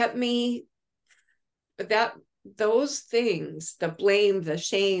 kept me, those things, the blame, the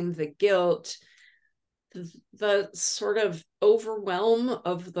shame, the guilt, the sort of overwhelm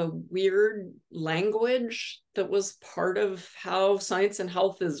of the weird language that was part of how Science and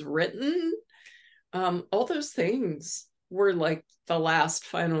Health is written, all those things were like the last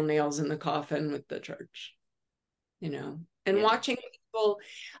final nails in the coffin with the church, and watching people.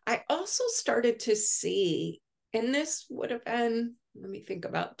 I also started to see, and this would have been, let me think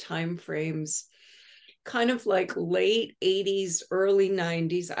about time frames, kind of like late 80s, early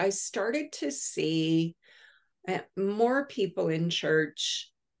 90s, I started to see more people in church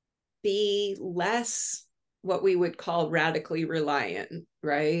be less what we would call radically reliant,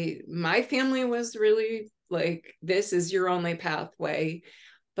 right? My family was really like, this is your only pathway.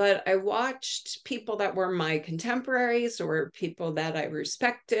 But I watched people that were my contemporaries or people that I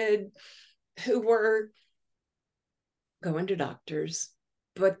respected who were going to doctors,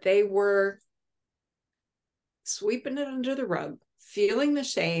 but they were sweeping it under the rug, feeling the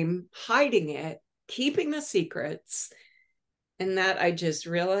shame, hiding it, keeping the secrets. And that I just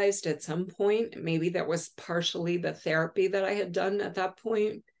realized at some point, maybe that was partially the therapy that I had done at that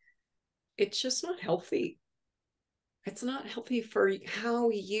point, it's just not healthy. It's not healthy for how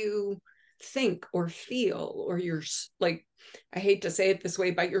you think or feel, or your, like, I hate to say it this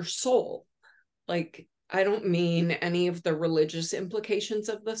way, but your soul. Like, I don't mean any of the religious implications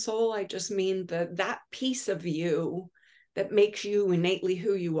of the soul. I just mean that piece of you that makes you innately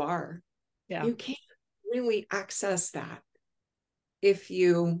who you are. Yeah. You can't really access that if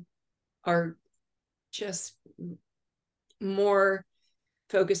you are just more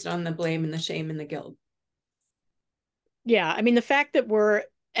focused on the blame and the shame and the guilt. Yeah. I mean, the fact that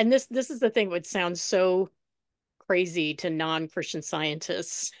and this is the thing, which sounds so crazy to non-Christian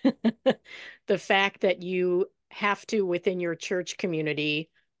scientists. The fact that you have to, within your church community,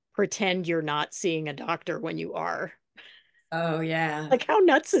 pretend you're not seeing a doctor when you are. Oh, yeah. Like, how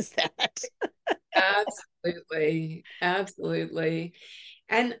nuts is that? Absolutely. Absolutely.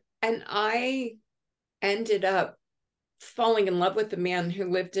 And I ended up falling in love with a man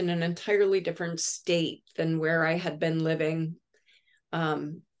who lived in an entirely different state than where I had been living.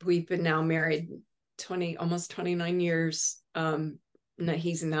 We've been now married almost 29 years. No,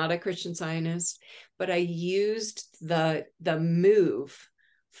 he's not a Christian Zionist, but I used the move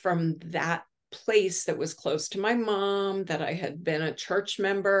from that place that was close to my mom, that I had been a church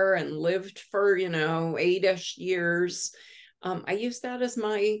member and lived for 8-ish years. I used that as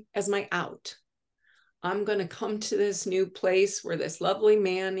my out. I'm going to come to this new place where this lovely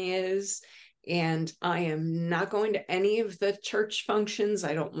man is, and I am not going to any of the church functions.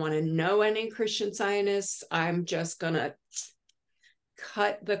 I don't want to know any Christian Zionists. I'm just going to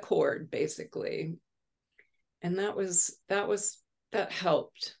cut the cord, basically. And that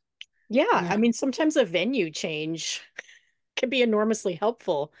helped. Yeah. I mean, sometimes a venue change can be enormously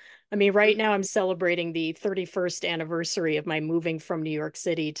helpful. I mean, right now I'm celebrating the 31st anniversary of my moving from New York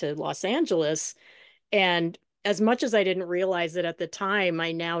City to Los Angeles. And as much as I didn't realize it at the time,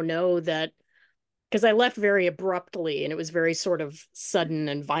 I now know that, because I left very abruptly and it was very sort of sudden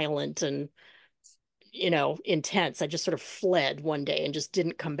and violent and, intense. I just sort of fled one day and just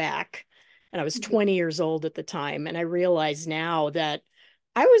didn't come back. And I was 20 years old at the time. And I realize now that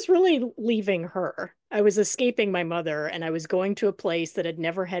I was really leaving her. I was escaping my mother, and I was going to a place that had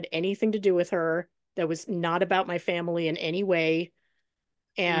never had anything to do with her, that was not about my family in any way.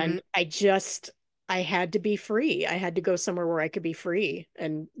 And I had to be free. I had to go somewhere where I could be free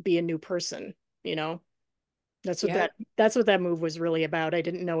and be a new person. you know. Yeah. That's what that move was really about. I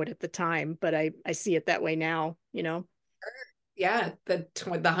didn't know it at the time, but I see it that way now, you know. Yeah, the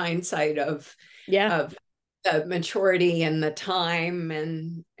hindsight Yeah. of the maturity and the time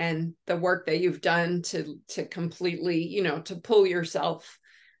and the work that you've done to completely, to pull yourself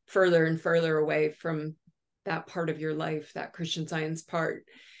further and further away from that part of your life, that Christian Science part.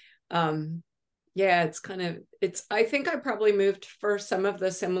 Yeah, it's I think I probably moved for some of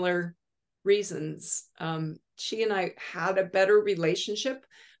the similar reasons. She and I had a better relationship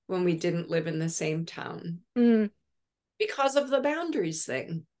when we didn't live in the same town because of the boundaries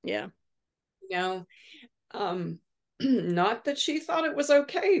thing. Yeah. You know, not that she thought it was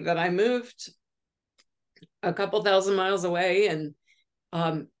okay that I moved a couple thousand miles away and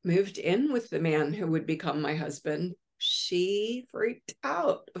moved in with the man who would become my husband. She freaked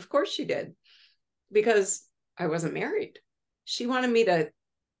out. Of course she did, because I wasn't married. She wanted me to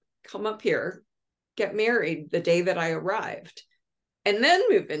come up here, get married the day that I arrived, and then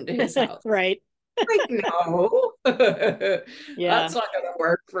move into his house. Right. Like, no, Yeah. that's not going to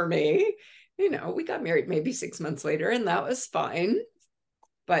work for me. We got married maybe 6 months later, and that was fine.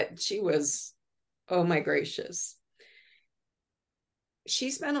 But she was, oh my gracious.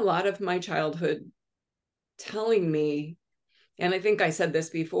 She spent a lot of my childhood telling me, and I think I said this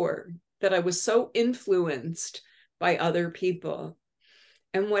before, that I was so influenced by other people.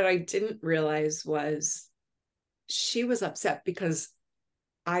 And what I didn't realize was she was upset because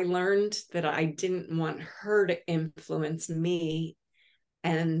I learned that I didn't want her to influence me,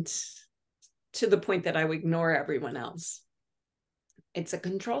 and to the point that I would ignore everyone else. It's a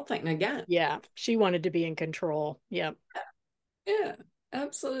control thing again. Yeah. She wanted to be in control. Yeah. Yeah,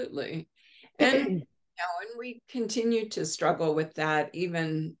 absolutely. And we continued to struggle with that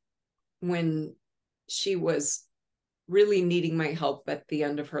even when she was really needing my help at the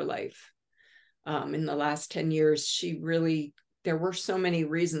end of her life. In the last 10 years, there were so many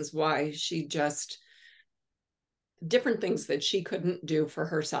reasons why different things that she couldn't do for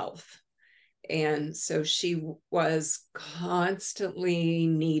herself. And so she was constantly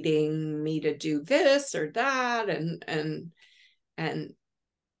needing me to do this or that. And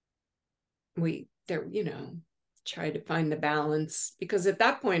we tried to find the balance, because at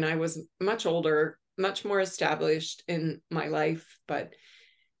that point I was much older, much more established in my life, but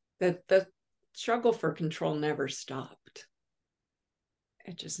the struggle for control never stopped.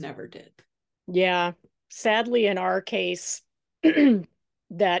 It just never did. Yeah. Sadly, in our case,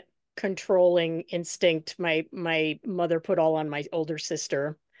 that controlling instinct, my mother put all on my older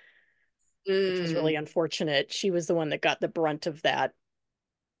sister, which was really unfortunate. She was the one that got the brunt of that.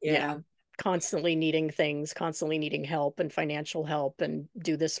 Yeah. Yeah. Constantly needing things, constantly needing help and financial help, and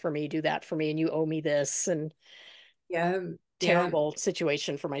do this for me, do that for me, and you owe me this. And Yeah. terrible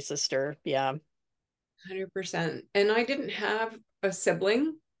situation for my sister. Yeah. 100%. And I didn't have a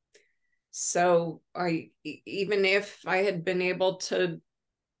sibling. So even if I had been able to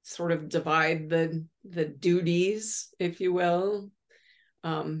sort of divide the duties, if you will,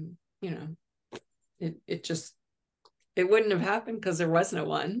 it wouldn't have happened because there was no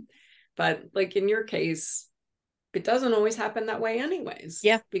one. But like in your case, it doesn't always happen that way anyways.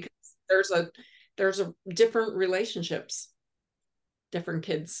 Yeah. Because there's a different relationships, different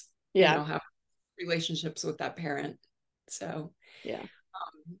kids, Yeah. have relationships with that parent. So, Yeah.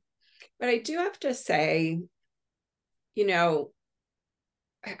 But I do have to say,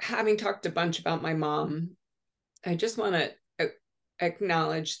 having talked a bunch about my mom, I just want to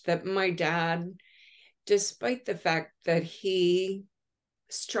acknowledge that my dad, despite the fact that he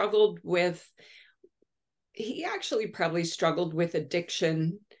actually probably struggled with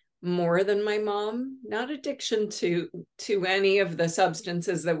addiction more than my mom. Not addiction to any of the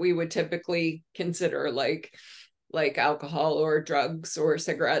substances that we would typically consider, like alcohol or drugs or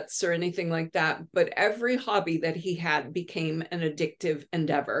cigarettes or anything like that, but every hobby that he had became an addictive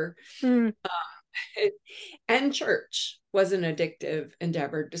endeavor. And church was an addictive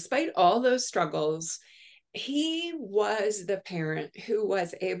endeavor. Despite all those struggles, he was the parent who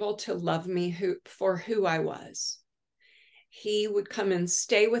was able to love me for who I was. He would come and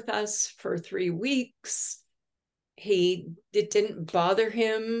stay with us for 3 weeks. It didn't bother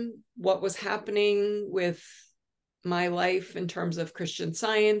him what was happening with my life in terms of Christian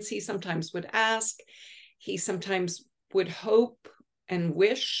Science. He sometimes would ask. He sometimes would hope and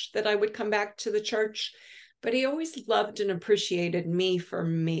wish that I would come back to the church, but he always loved and appreciated me for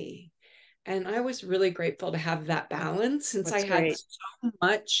me. And I was really grateful to have that balance, since That's I had great. so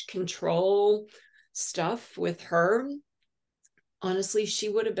much control stuff with her. honestly, she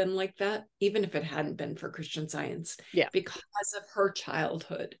would have been like that, even if it hadn't been for Christian Science, because of her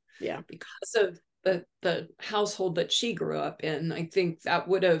childhood, because of the household that she grew up in. I think that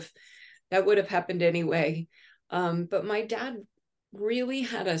would have happened anyway. But my dad really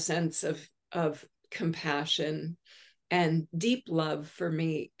had a sense of compassion and deep love for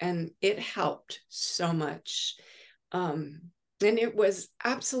me, and it helped so much. And it was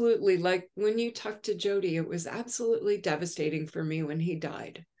absolutely, like when you talked to Jody, it was absolutely devastating for me when he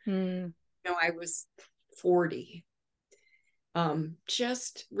died. I was 40,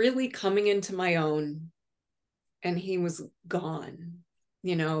 just really coming into my own, and he was gone.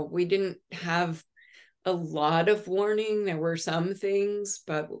 We didn't have a lot of warning. There were some things,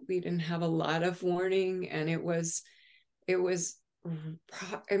 but we didn't have a lot of warning. And it was,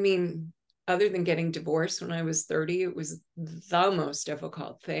 I mean, other than getting divorced when I was 30, it was the most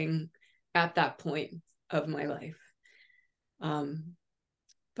difficult thing at that point of my life.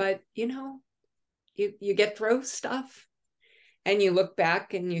 But you get through stuff, and you look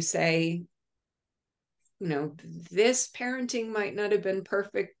back and you say, this parenting might not have been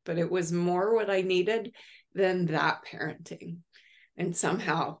perfect, but it was more what I needed than that parenting. And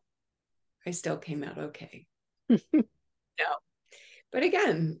somehow I still came out okay. But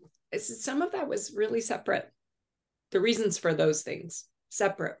again, some of that was really separate. The reasons for those things,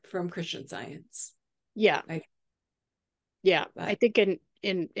 separate from Christian Science. I think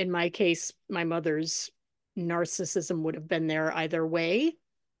in my case, my mother's narcissism would have been there either way.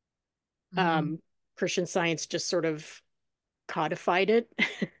 Christian Science just sort of codified it.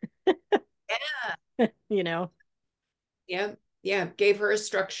 Gave her a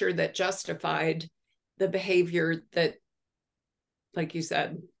structure that justified the behavior that, like you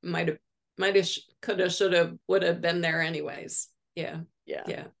said, might have, could have, should have, would have been there anyways. And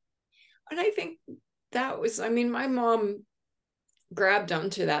I think that was, my mom grabbed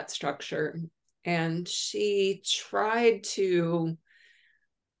onto that structure, and she tried to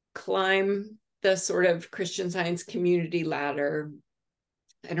climb the sort of Christian Science community ladder.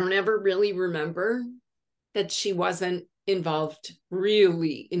 I don't ever really remember that she wasn't involved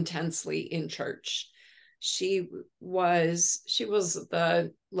really intensely in church. She was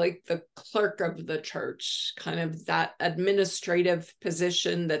the clerk of the church, kind of that administrative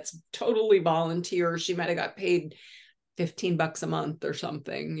position that's totally volunteer. She might have got paid $15 a month or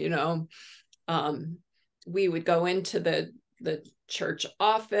something. We would go into the church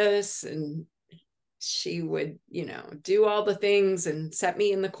office, and she would, do all the things and set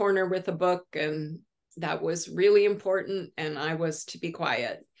me in the corner with a book. And that was really important. And I was to be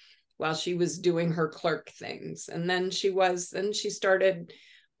quiet while she was doing her clerk things. And then she started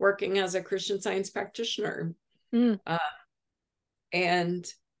working as a Christian Science practitioner. And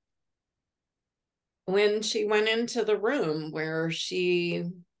when she went into the room where she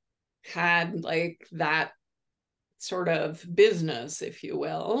had like that sort of business, if you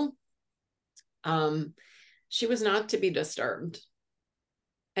will, she was not to be disturbed.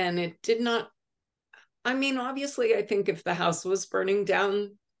 And it did not, obviously, I think if the house was burning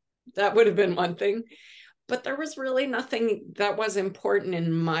down, that would have been one thing, but there was really nothing that was important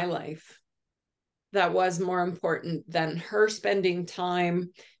in my life that was more important than her spending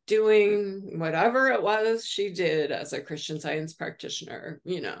time doing whatever it was she did as a Christian Science practitioner,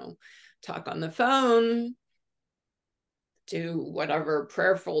 talk on the phone, do whatever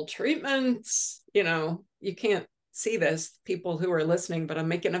prayerful treatments. You can't see this, people who are listening, but I'm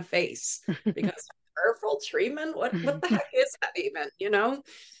making a face because prayerful treatment, what the heck is that even,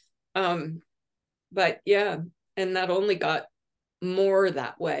 but yeah, and that only got more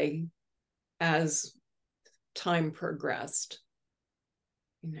that way as time progressed.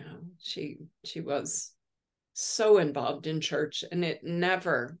 She was so involved in church, and it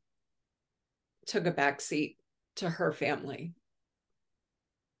never took a back seat to her family.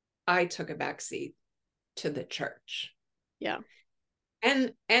 I took a back seat to the church.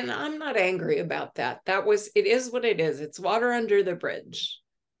 And I'm not angry about that. It is what it is. It's water under the bridge,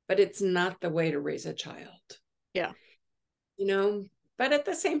 but it's not the way to raise a child. But at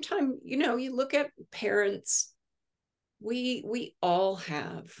the same time, you look at parents, we all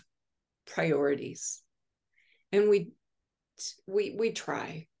have priorities, and we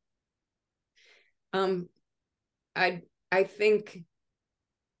try. I think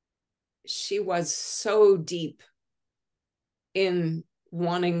she was so deep in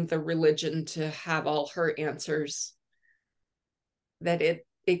wanting the religion to have all her answers that it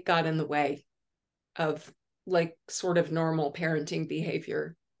got in the way of like sort of normal parenting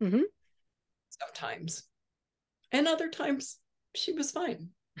behavior. Sometimes, and other times she was fine.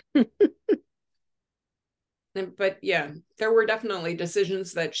 But yeah, there were definitely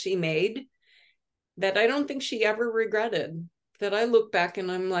decisions that she made that I don't think she ever regretted, that I look back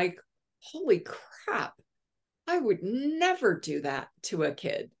and I'm like, holy crap, I would never do that to a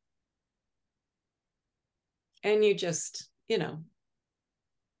kid. And you just,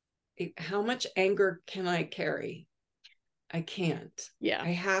 how much anger can I carry? I can't. Yeah. I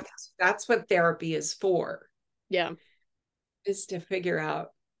have to. That's what therapy is for. Yeah. Is to figure out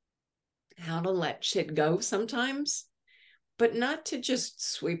how to let shit go sometimes, but not to just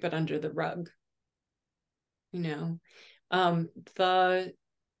sweep it under the rug. The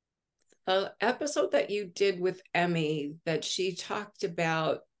episode that you did with Emmy, that she talked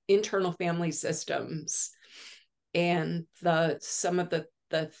about internal family systems and some of the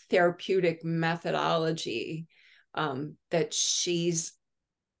therapeutic methodology that she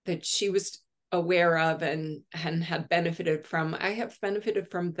was aware of and had benefited from. I have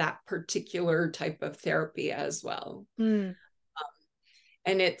benefited from that particular type of therapy as well. Mm.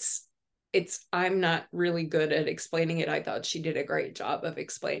 And I'm not really good at explaining it. I thought she did a great job of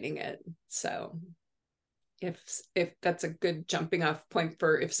explaining it. So if that's a good jumping off point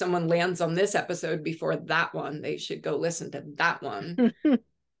for if someone lands on this episode before that one, they should go listen to that one.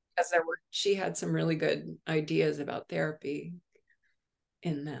 Because she had some really good ideas about therapy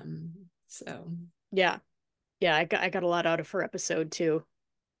in them. So yeah. I got a lot out of her episode too.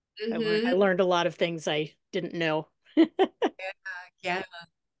 mm-hmm. I learned a lot of things I didn't know. Yeah.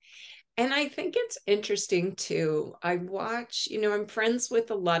 And I think it's interesting too. I watch, I'm friends with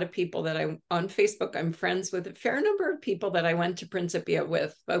a lot of people on Facebook, I'm friends with a fair number of people that I went to Principia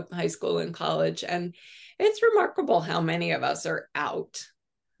with, both high school and college. And it's remarkable how many of us are out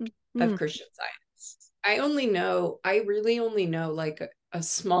of Christian Science. I really only know like a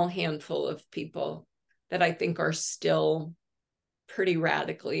small handful of people that I think are still pretty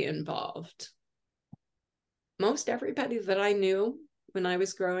radically involved. Most everybody that I knew when I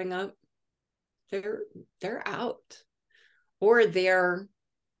was growing up, they're out, or they're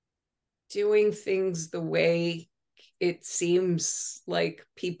doing things the way it seems like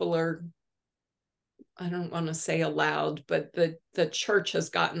people are, I don't want to say allowed, but the church has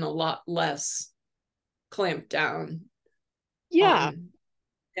gotten a lot less clamped down on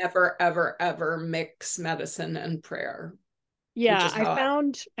never, ever, ever mix medicine and prayer. Yeah, Which is how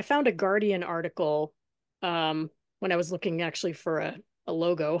I found a Guardian article when I was looking actually for a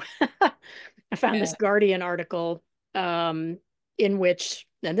logo. I found this Guardian article in which,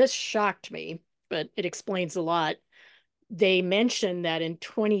 and this shocked me, but it explains a lot. They mentioned that in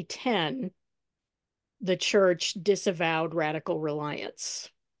 2010, the church disavowed radical reliance,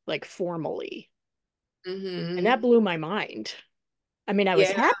 like formally. Mm-hmm. And that blew my mind. I mean, I was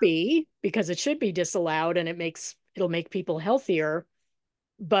happy because it should be disallowed and it'll make people healthier.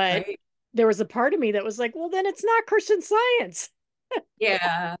 But there was a part of me that was like, well, then it's not Christian Science.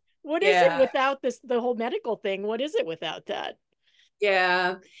 Yeah. What is it without the whole medical thing? What is it without that?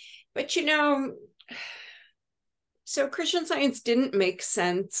 Yeah. But so Christian Science didn't make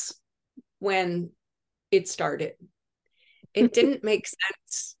sense when it started. It didn't make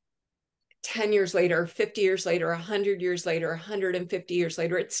sense 10 years later, 50 years later, 100 years later, 150 years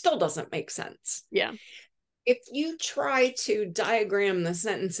later. It still doesn't make sense. Yeah. If you try to diagram the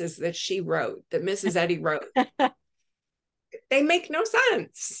sentences that she wrote, that Mrs. Eddy wrote, they make no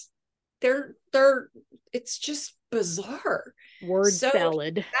sense. It's just bizarre. Word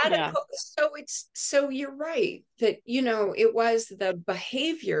salad. Yeah. So you're right that, it was the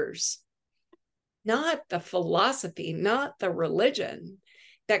behaviors, not the philosophy, not the religion,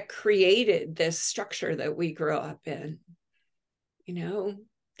 that created this structure that we grew up in,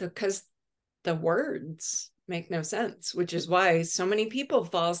 because the words make no sense, which is why so many people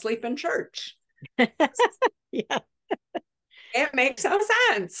fall asleep in church. Yeah. It makes no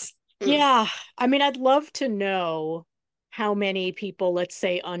sense. Yeah. I mean, I'd love to know how many people, let's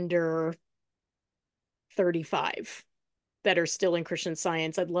say under 35, that are still in Christian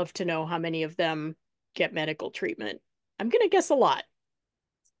Science. I'd love to know how many of them get medical treatment. I'm going to guess a lot.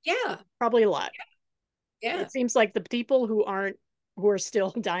 Yeah. Probably a lot. Yeah. It seems like the people who are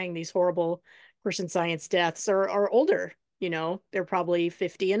still dying these horrible Christian Science deaths are older. They're probably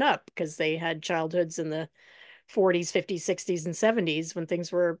 50 and up because they had childhoods in the 40s, 50s, 60s, and 70s when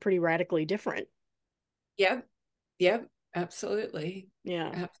things were pretty radically different. Yep. Absolutely.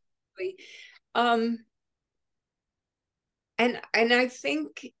 Yeah. Absolutely. And I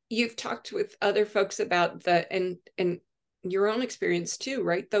think you've talked with other folks about and your own experience too,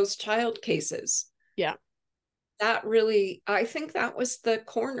 right? Those child cases. Yeah. That really, I think that was the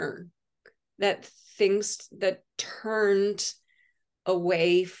corner that things that turned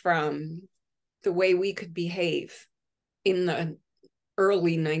away from the way we could behave in the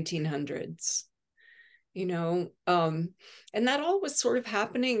early 1900s, and that all was sort of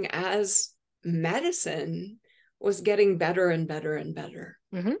happening as medicine was getting better and better and better.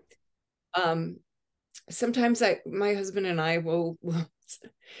 Sometimes my husband and I will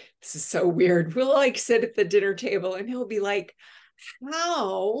this is so weird, we'll like sit at the dinner table and he'll be like,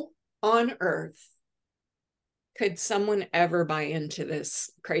 how on earth could someone ever buy into this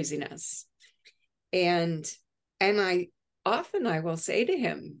craziness? And I will say to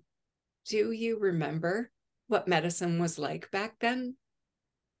him, do you remember what medicine was like back then?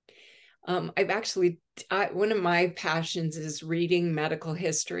 One of my passions is reading medical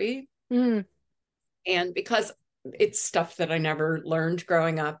history. And because it's stuff that I never learned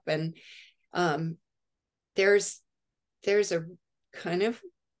growing up. And there's a kind of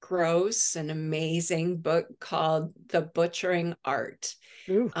gross and amazing book called The Butchering Art.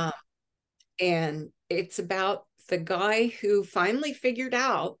 And it's about the guy who finally figured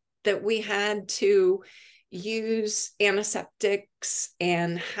out that we had to use antiseptics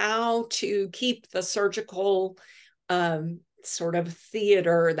and how to keep the surgical sort of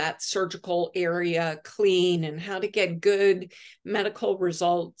theater, that surgical area, clean, and how to get good medical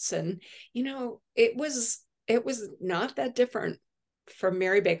results. And, it was not that different from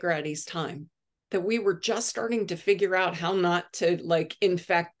Mary Baker Eddy's time, that we were just starting to figure out how not to like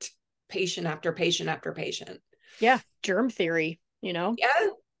infect patient after patient after patient. Yeah. Germ theory,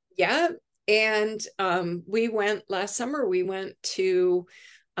 Yeah. And last summer, we went to,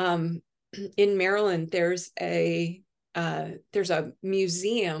 in Maryland, there's a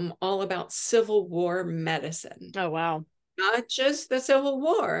museum all about Civil War medicine. Oh, wow. Not just the Civil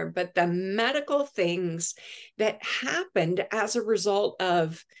War, but the medical things that happened as a result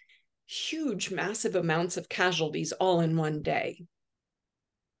of huge, massive amounts of casualties all in one day.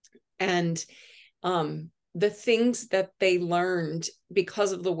 And the things that they learned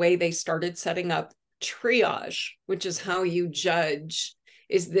because of the way they started setting up triage, which is how you judge,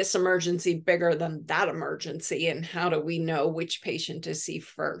 is this emergency bigger than that emergency? And how do we know which patient to see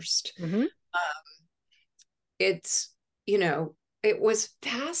first? It was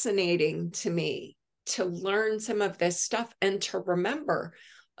fascinating to me to learn some of this stuff and to remember,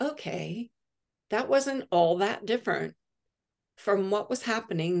 okay, that wasn't all that different from what was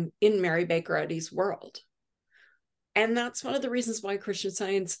happening in Mary Baker Eddy's world. And that's one of the reasons why Christian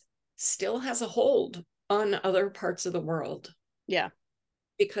Science still has a hold on other parts of the world. Yeah.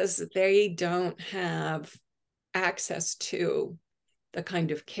 Because they don't have access to the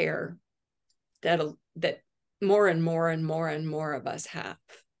kind of care that more and more and more and more of us have.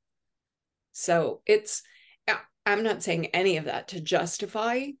 So I'm not saying any of that to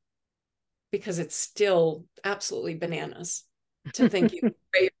justify, because it's still absolutely bananas to think you can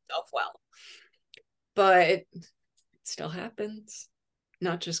pray yourself well. But it still happens,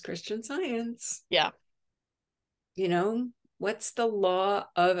 not just Christian Science. Yeah. What's the law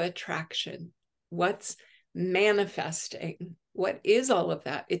of attraction? What's manifesting? What is all of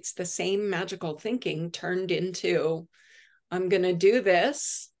that? It's the same magical thinking turned into, I'm going to do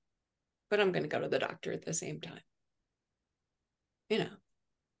this, but I'm going to go to the doctor at the same time.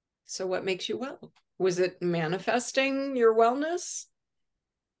 So what makes you well? Was it manifesting your wellness?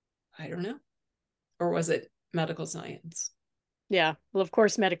 I don't know. Or was it medical science? Yeah. Well, of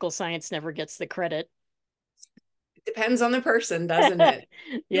course, medical science never gets the credit. It depends on the person, doesn't it?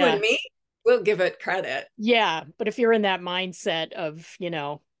 Yeah. You and me, we'll give it credit. Yeah. But if you're in that mindset of,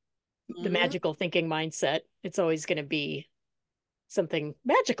 the magical thinking mindset, it's always going to be something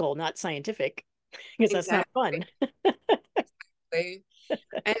magical, not scientific, because that's not fun. Exactly.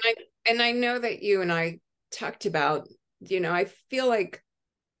 And I know that you and I talked about, I feel like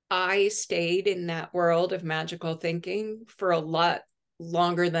I stayed in that world of magical thinking for a lot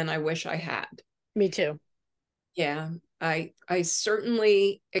longer than I wish I had. Me too. Yeah, I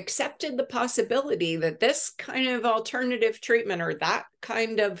certainly accepted the possibility that this kind of alternative treatment or that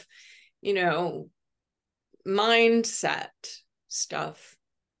kind of, mindset stuff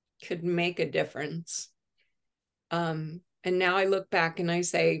could make a difference. And now I look back and I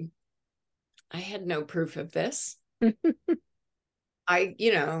say, I had no proof of this.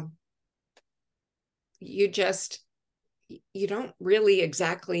 You don't really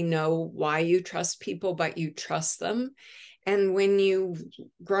exactly know why you trust people, but you trust them. And when you've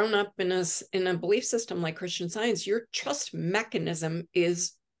grown up in a belief system like Christian Science, your trust mechanism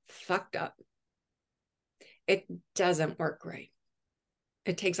is fucked up. It doesn't work right.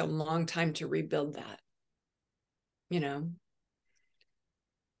 It takes a long time to rebuild that,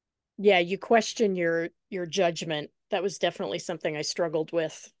 Yeah, you question your judgment. That was definitely something I struggled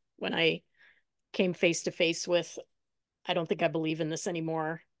with when I came face to face with, I don't think I believe in this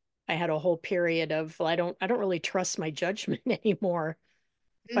anymore. I had a whole period of, well, I don't really trust my judgment anymore.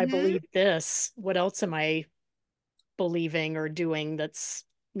 If I Mm-hmm. believe this, what else am I believing or doing that's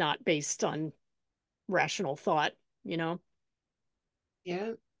not based on rational thought, you know?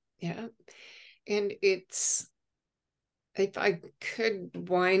 Yeah. Yeah. And it's, if I could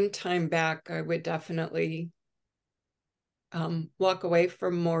wind time back, I would definitely walk away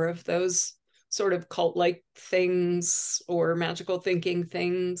from more of those sort of cult-like things or magical thinking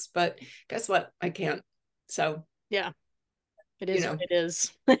things. But guess what? I can't. So, Yeah, it you is what know, it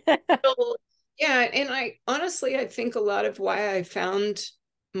is. so, yeah. And I honestly, I think a lot of why I found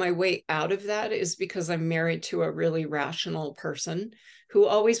my way out of that is because I'm married to a really rational person who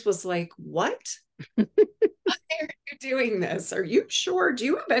always was like, what? Why are you doing this? Are you sure? Do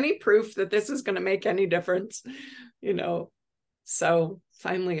you have any proof that this is going to make any difference? You know, so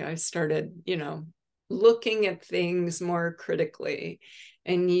finally I started, looking at things more critically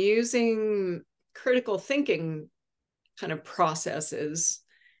and using critical thinking kind of processes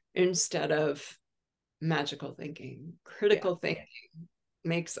instead of magical thinking. Yeah. Critical thinking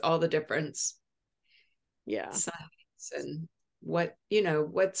makes all the difference. Yeah. Science and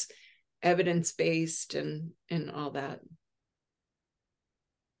what's evidence-based and all that.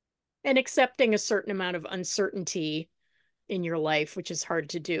 And accepting a certain amount of uncertainty in your life, which is hard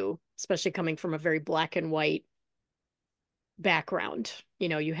to do, especially coming from a very black and white background.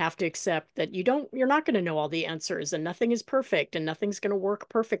 You have to accept that you're not going to know all the answers, and nothing is perfect, and nothing's going to work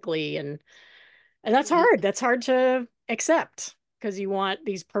perfectly. And that's Mhm. hard. That's hard to accept because you want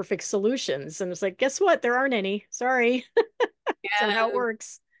these perfect solutions. And it's like, guess what? There aren't any. Sorry. That's not how it Yeah.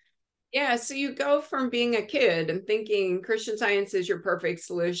 works. Yeah, so you go from being a kid and thinking Christian Science is your perfect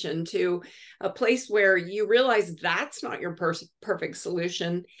solution to a place where you realize that's not your perfect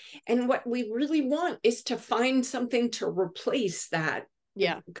solution. And what we really want is to find something to replace that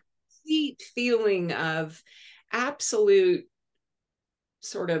Yeah. complete feeling of absolute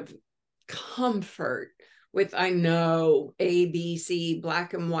sort of comfort with, I know A, B, C,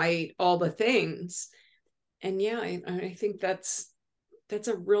 black and white, all the things. And yeah, I think that's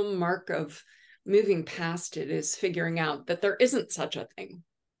a real mark of moving past it, is figuring out that there isn't such a thing,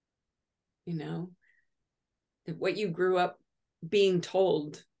 that what you grew up being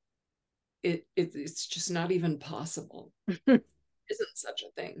told, it's just not even possible. Isn't such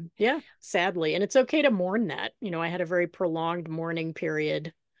a thing. Yeah, sadly. And it's okay to mourn that. I had a very prolonged mourning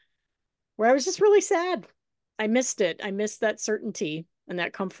period where I was just really sad. I missed it. I missed that certainty and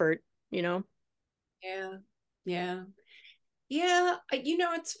that comfort, you know? Yeah. Yeah. Yeah.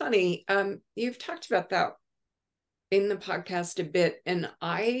 It's funny. You've talked about that in the podcast a bit,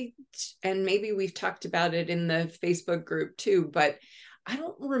 and maybe we've talked about it in the Facebook group too, but I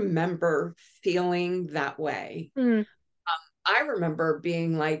don't remember feeling that way. Mm, I remember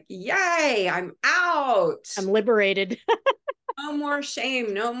being like, yay, I'm out. I'm liberated. No more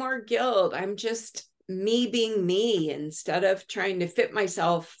shame, no more guilt. I'm just me being me instead of trying to fit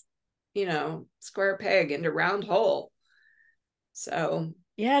myself, square peg into round hole. So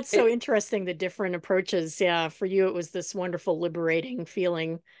Yeah, it's so it, interesting the different approaches. Yeah, for you it was this wonderful liberating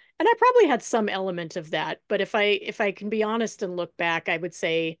feeling. And I probably had some element of that, but if I can be honest and look back, I would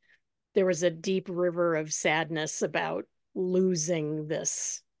say there was a deep river of sadness about losing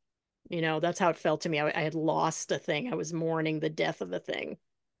this. That's how it felt to me. I had lost a thing. I was mourning the death of a thing.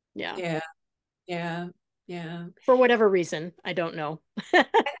 Yeah. yeah, yeah, yeah. For whatever reason, I don't know.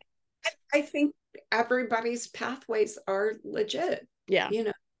 I think everybody's pathways are legit, Yeah. you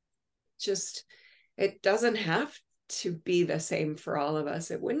know, just it doesn't have to be the same for all of us.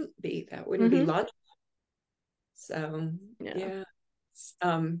 It wouldn't be, that wouldn't be Hmm. logical. So Yeah. yeah.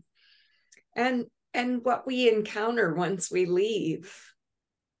 Um and what we encounter once we leave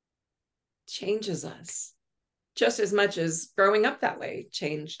changes us just as much as growing up that way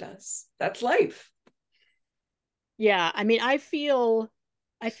changed us. That's life. Yeah. I mean, I feel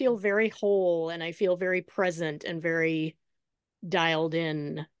very whole and I feel very present and very dialed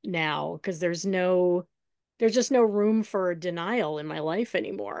in now because there's just no room for denial in my life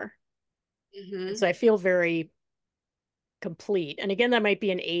anymore. And Mm-hmm. so I feel very complete. And again, that might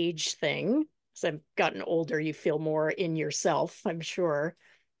be an age thing. As I've gotten older, you feel more in yourself, I'm sure.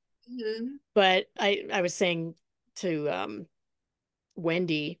 Mm-hmm. But I was saying to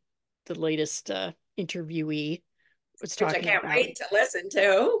Wendy, the latest interviewee, was Which I talking can't about, wait to listen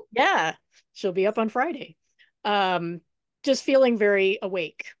to. yeah, she'll be up on Friday. Um, just feeling very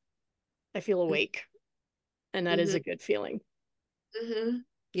awake. I feel awake, and that is Mm-hmm. a good feeling. Mm-hmm.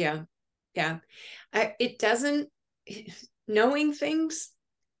 Yeah. Yeah. It doesn't, knowing things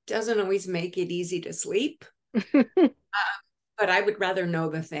doesn't always make it easy to sleep. But I would rather know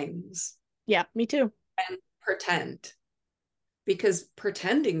the things. Yeah, me too. And pretend, because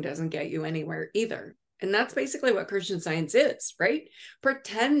pretending doesn't get you anywhere either. And that's basically what Christian Science is, right?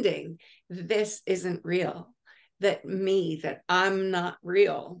 Pretending this isn't real, that I'm not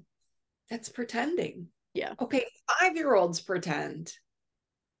real. That's pretending. Yeah. Okay, 5-year-olds pretend,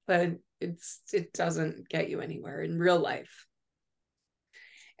 but it doesn't get you anywhere in real life.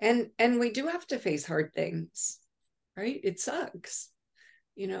 And we do have to face hard things, right? It sucks.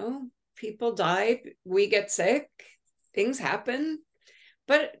 People die, we get sick, things happen,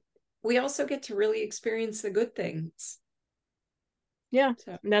 but we also get to really experience the good things. Yeah.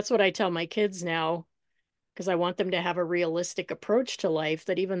 And that's what I tell my kids now, because I want them to have a realistic approach to life,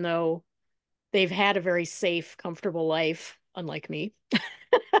 that even though they've had a very safe, comfortable life, unlike me,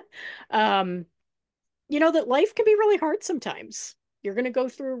 um, that life can be really hard sometimes. You're going to go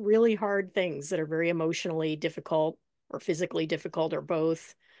through really hard things that are very emotionally difficult or physically difficult or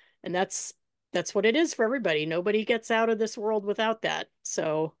both. And that's what it is for everybody. Nobody gets out of this world without that.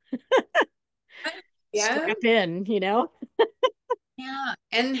 So Yeah. strap in. Yeah.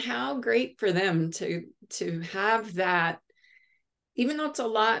 And how great for them to have that, even though it's a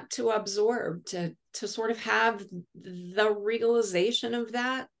lot to absorb, to sort of have the realization of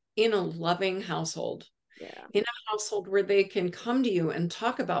that in a loving household. Yeah. In a household where they can come to you and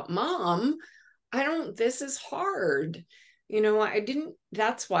talk about, Mom, this is hard.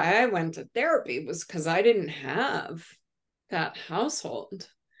 That's why I went to therapy, was because I didn't have that household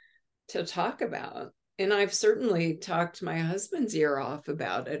to talk about. And I've certainly talked my husband's ear off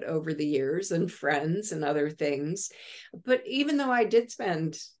about it over the years, and friends and other things. But even though I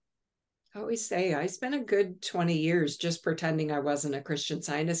always say, I spent a good 20 years just pretending I wasn't a Christian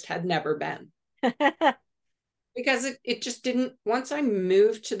Scientist, had never been. Because it just didn't, once I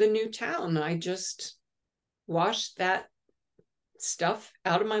moved to the new town, I just washed that stuff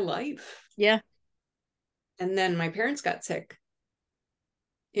out of my life. Yeah. And then my parents got sick,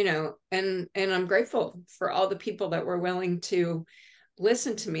 and I'm grateful for all the people that were willing to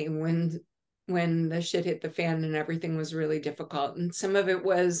listen to me when the shit hit the fan and everything was really difficult. And some of it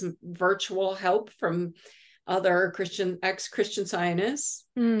was virtual help from other ex-Christian Scientists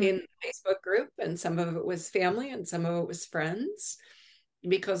in the Facebook group, and some of it was family, and some of it was friends,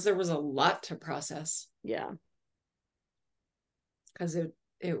 because there was a lot to process. Yeah. Because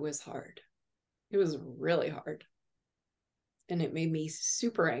it was hard. It was really hard. And it made me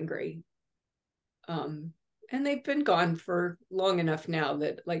super angry. And they've been gone for long enough now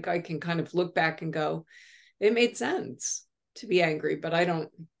that I can kind of look back and go, it made sense to be angry, but I'm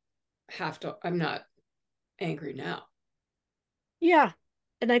not angry now. Yeah.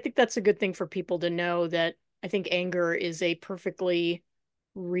 And I think that's a good thing for people to know, that I think anger is a perfectly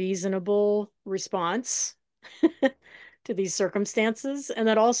reasonable response to these circumstances. And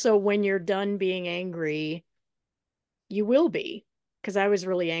that also, when you're done being angry, you will be. Because I was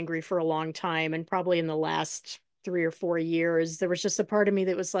really angry for a long time. And probably in the last 3 or 4 years, there was just a part of me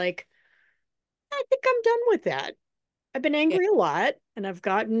that was like, I think I'm done with that. I've been angry a lot, and I've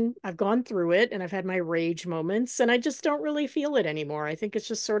gone through it, and I've had my rage moments, and I just don't really feel it anymore. I think it's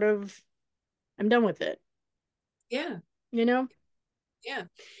just sort of, I'm done with it. Yeah. Yeah.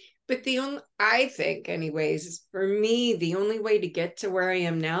 But I think anyways, for me, the only way to get to where I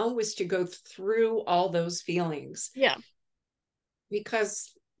am now was to go through all those feelings. Yeah.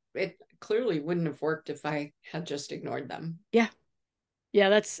 Because it clearly wouldn't have worked if I had just ignored them. Yeah. Yeah.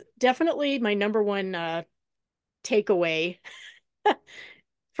 That's definitely my number one takeaway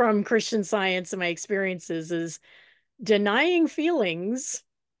from Christian Science and my experiences is denying feelings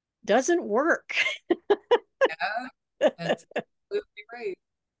doesn't work. Yeah, that's absolutely right.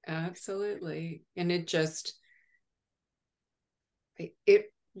 Absolutely. And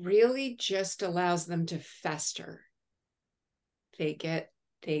it really just allows them to fester.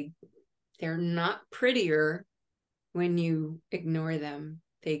 They're not prettier when you ignore them.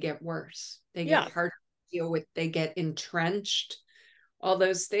 They get worse. They get harder to deal with. They get entrenched, all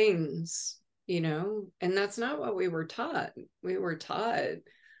those things, and that's not what we were taught. We were taught,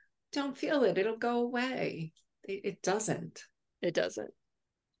 don't feel it, it'll go away. It doesn't. It doesn't.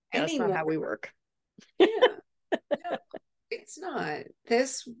 Yeah, that's not how we work. Yeah. No, it's not.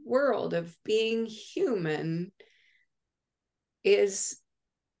 This world of being human it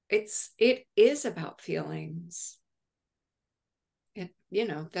is about feelings.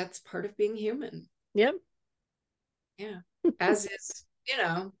 That's part of being human. Yep. Yeah. As is,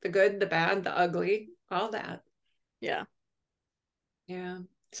 the good, the bad, the ugly, all that. Yeah. Yeah.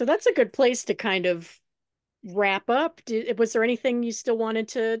 So that's a good place to kind of wrap up, was there anything you still wanted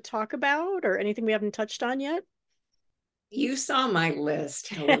to talk about or anything we haven't touched on yet? You saw my list,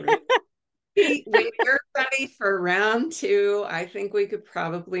 Hillary. When you're ready for round two, I think we could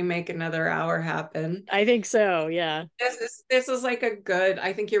probably make another hour happen. I think so, yeah. This is like a good,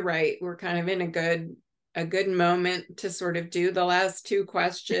 I think you're right. We're kind of in a good moment to sort of do the last two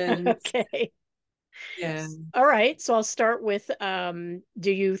questions. Okay. Yeah. All right. So I'll start with do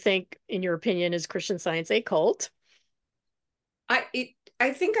you think, in your opinion, is Christian Science a cult? I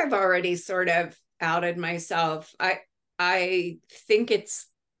think I've already sort of outed myself. I think it's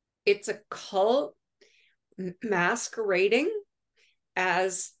a cult masquerading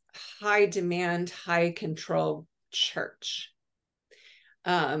as high demand, high control church.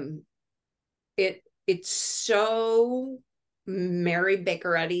 It's so Mary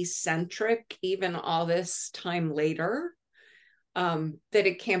Baker Eddy centric, even all this time later, that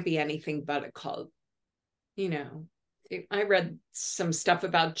it can't be anything but a cult. You know, I read some stuff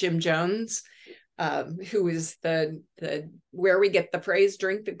about Jim Jones, who is the where we get the phrase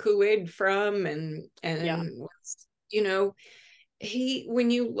 "drink the Kool-Aid" from, and Yeah. you know,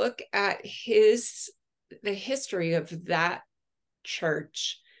 when you look at the history of that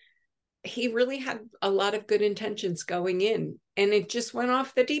church, he really had a lot of good intentions going in, and it just went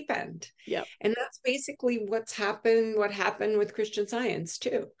off the deep end. Yep. And that's basically what happened with Christian Science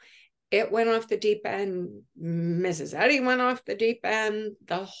too. It went off the deep end. Mrs. Eddy went off the deep end.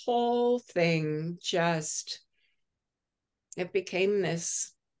 The whole thing just, it became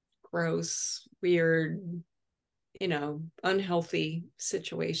this gross, weird, unhealthy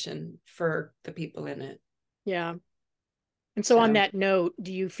situation for the people in it. Yeah. And so on that note,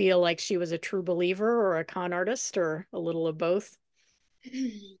 do you feel like she was a true believer or a con artist or a little of both?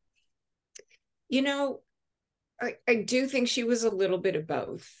 I do think she was a little bit of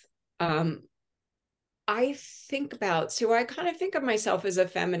both. I kind of think of myself as a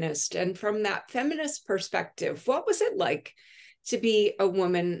feminist. And from that feminist perspective, what was it like to be a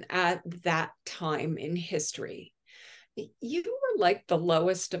woman at that time in history? You were like the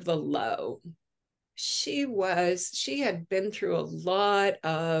lowest of the low. She had been through a lot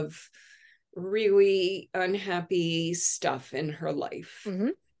of really unhappy stuff in her life. Mm-hmm.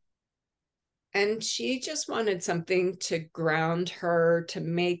 And she just wanted something to ground her, to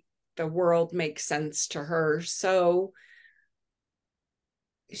make the world make sense to her. So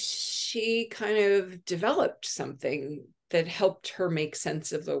she kind of developed something that helped her make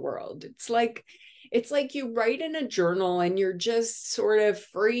sense of the world. It's like you write in a journal and you're just sort of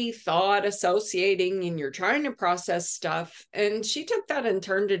free thought associating and you're trying to process stuff. And she took that and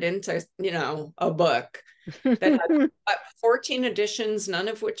turned it into, a book that had 14 editions, none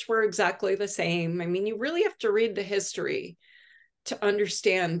of which were exactly the same. I mean, you really have to read the history to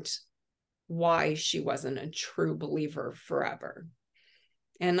understand why she wasn't a true believer forever.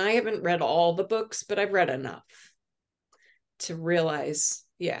 And I haven't read all the books, but I've read enough to realize,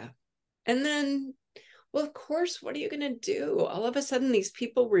 yeah. And then, well, of course, what are you going to do? All of a sudden, these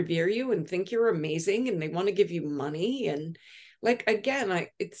people revere you and think you're amazing and they want to give you money. And like, again,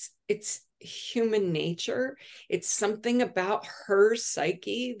 it's human nature. It's something about her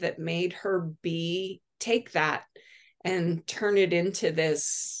psyche that made her take that and turn it into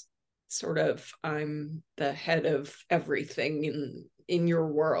this sort of, I'm the head of everything in your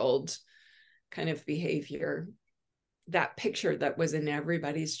world kind of behavior. That picture that was in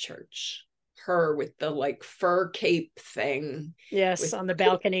everybody's church, her with the like fur cape thing. Yes, on the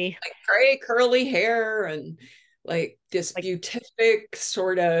balcony. Like gray curly hair and like this beatific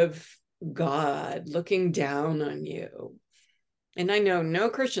sort of God looking down on you. And I know no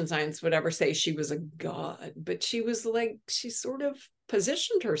Christian Science would ever say she was a god, but she sort of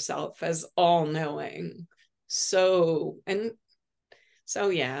positioned herself as all-knowing. So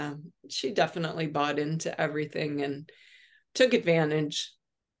yeah, she definitely bought into everything and took advantage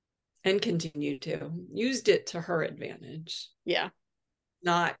and continued to used it to her advantage. Yeah.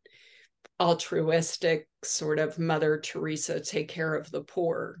 Not altruistic sort of Mother Teresa, take care of the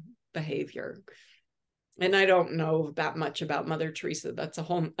poor behavior. And I don't know that much about Mother Teresa. That's a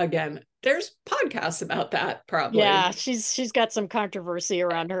whole, again, there's podcasts about that probably. Yeah, she's got some controversy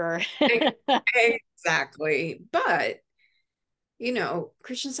around her. Exactly. But,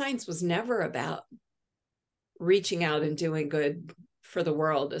 Christian Science was never about reaching out and doing good for the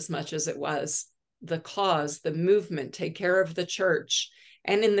world as much as it was the cause, the movement, take care of the church.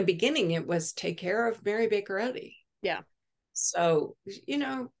 And in the beginning, it was take care of Mary Baker Eddy. Yeah. So,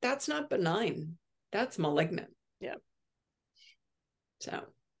 that's not benign. That's malignant. Yeah. So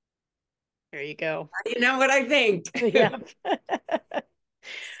there you go. You know what I think. Yeah.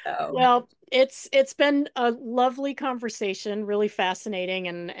 So Well, it's been a lovely conversation, really fascinating,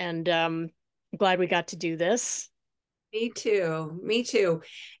 and glad we got to do this. me too. Me too.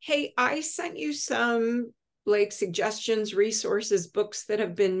 Hey, I sent you some like suggestions, resources, books that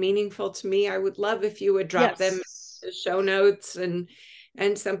have been meaningful to me. I would love if you would drop them in Yes. the show notes and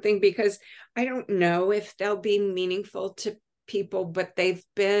something, because I don't know if they'll be meaningful to people, but they've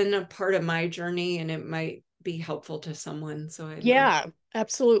been a part of my journey and it might be helpful to someone. So I'd love Yeah,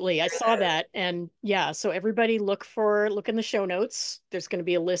 absolutely. I saw that. And yeah, so everybody look in the show notes. There's going to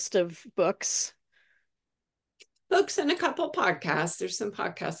be a list of books. books and a couple podcasts. There's some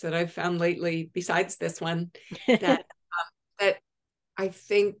podcasts that I've found lately besides this one that that I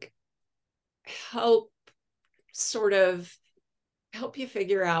think help sort of help you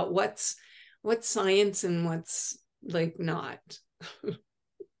figure out what's science and what's like not.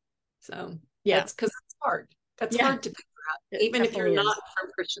 So Yeah. that's because it's hard. That's Yeah, hard to figure out, it even if you're definitely not is.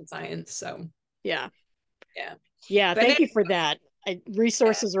 from Christian Science. So Yeah. yeah. Yeah, But thank you for that. yeah,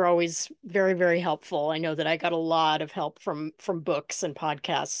 Resources are always very, very helpful. I know that I got a lot of help from books and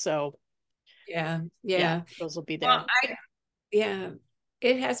podcasts. So yeah, yeah, yeah. those will be Well, there. yeah,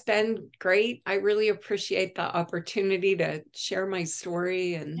 it has been great. I really appreciate the opportunity to share my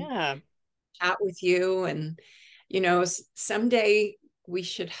story and Yeah. chat with you. And, someday we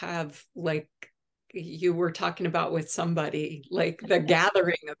should have, like you were talking about with somebody, like the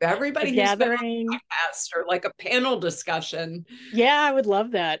gathering of A everybody who's been on gathering. the podcast, or like a panel discussion Yeah, I would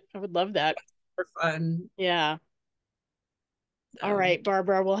love that. I would love that. for fun. Yeah. All So right,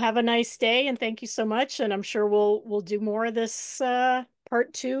 Barbara. Well, have a nice day and thank you so much. And I'm sure we'll do more of this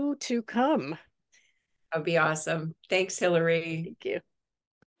part two to come. that'd be awesome. Thanks, Hillary. Thank you.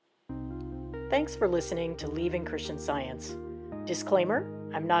 Thanks for listening to Leaving Christian Science. Disclaimer,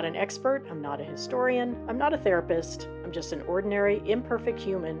 I'm not an expert, I'm not a historian, I'm not a therapist, I'm just an ordinary, imperfect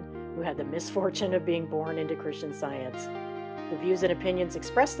human who had the misfortune of being born into Christian Science. The views and opinions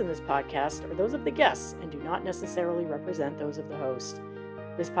expressed in this podcast are those of the guests and do not necessarily represent those of the host.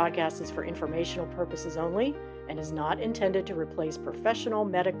 This podcast is for informational purposes only and is not intended to replace professional,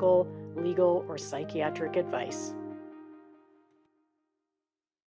 medical, legal, or psychiatric advice.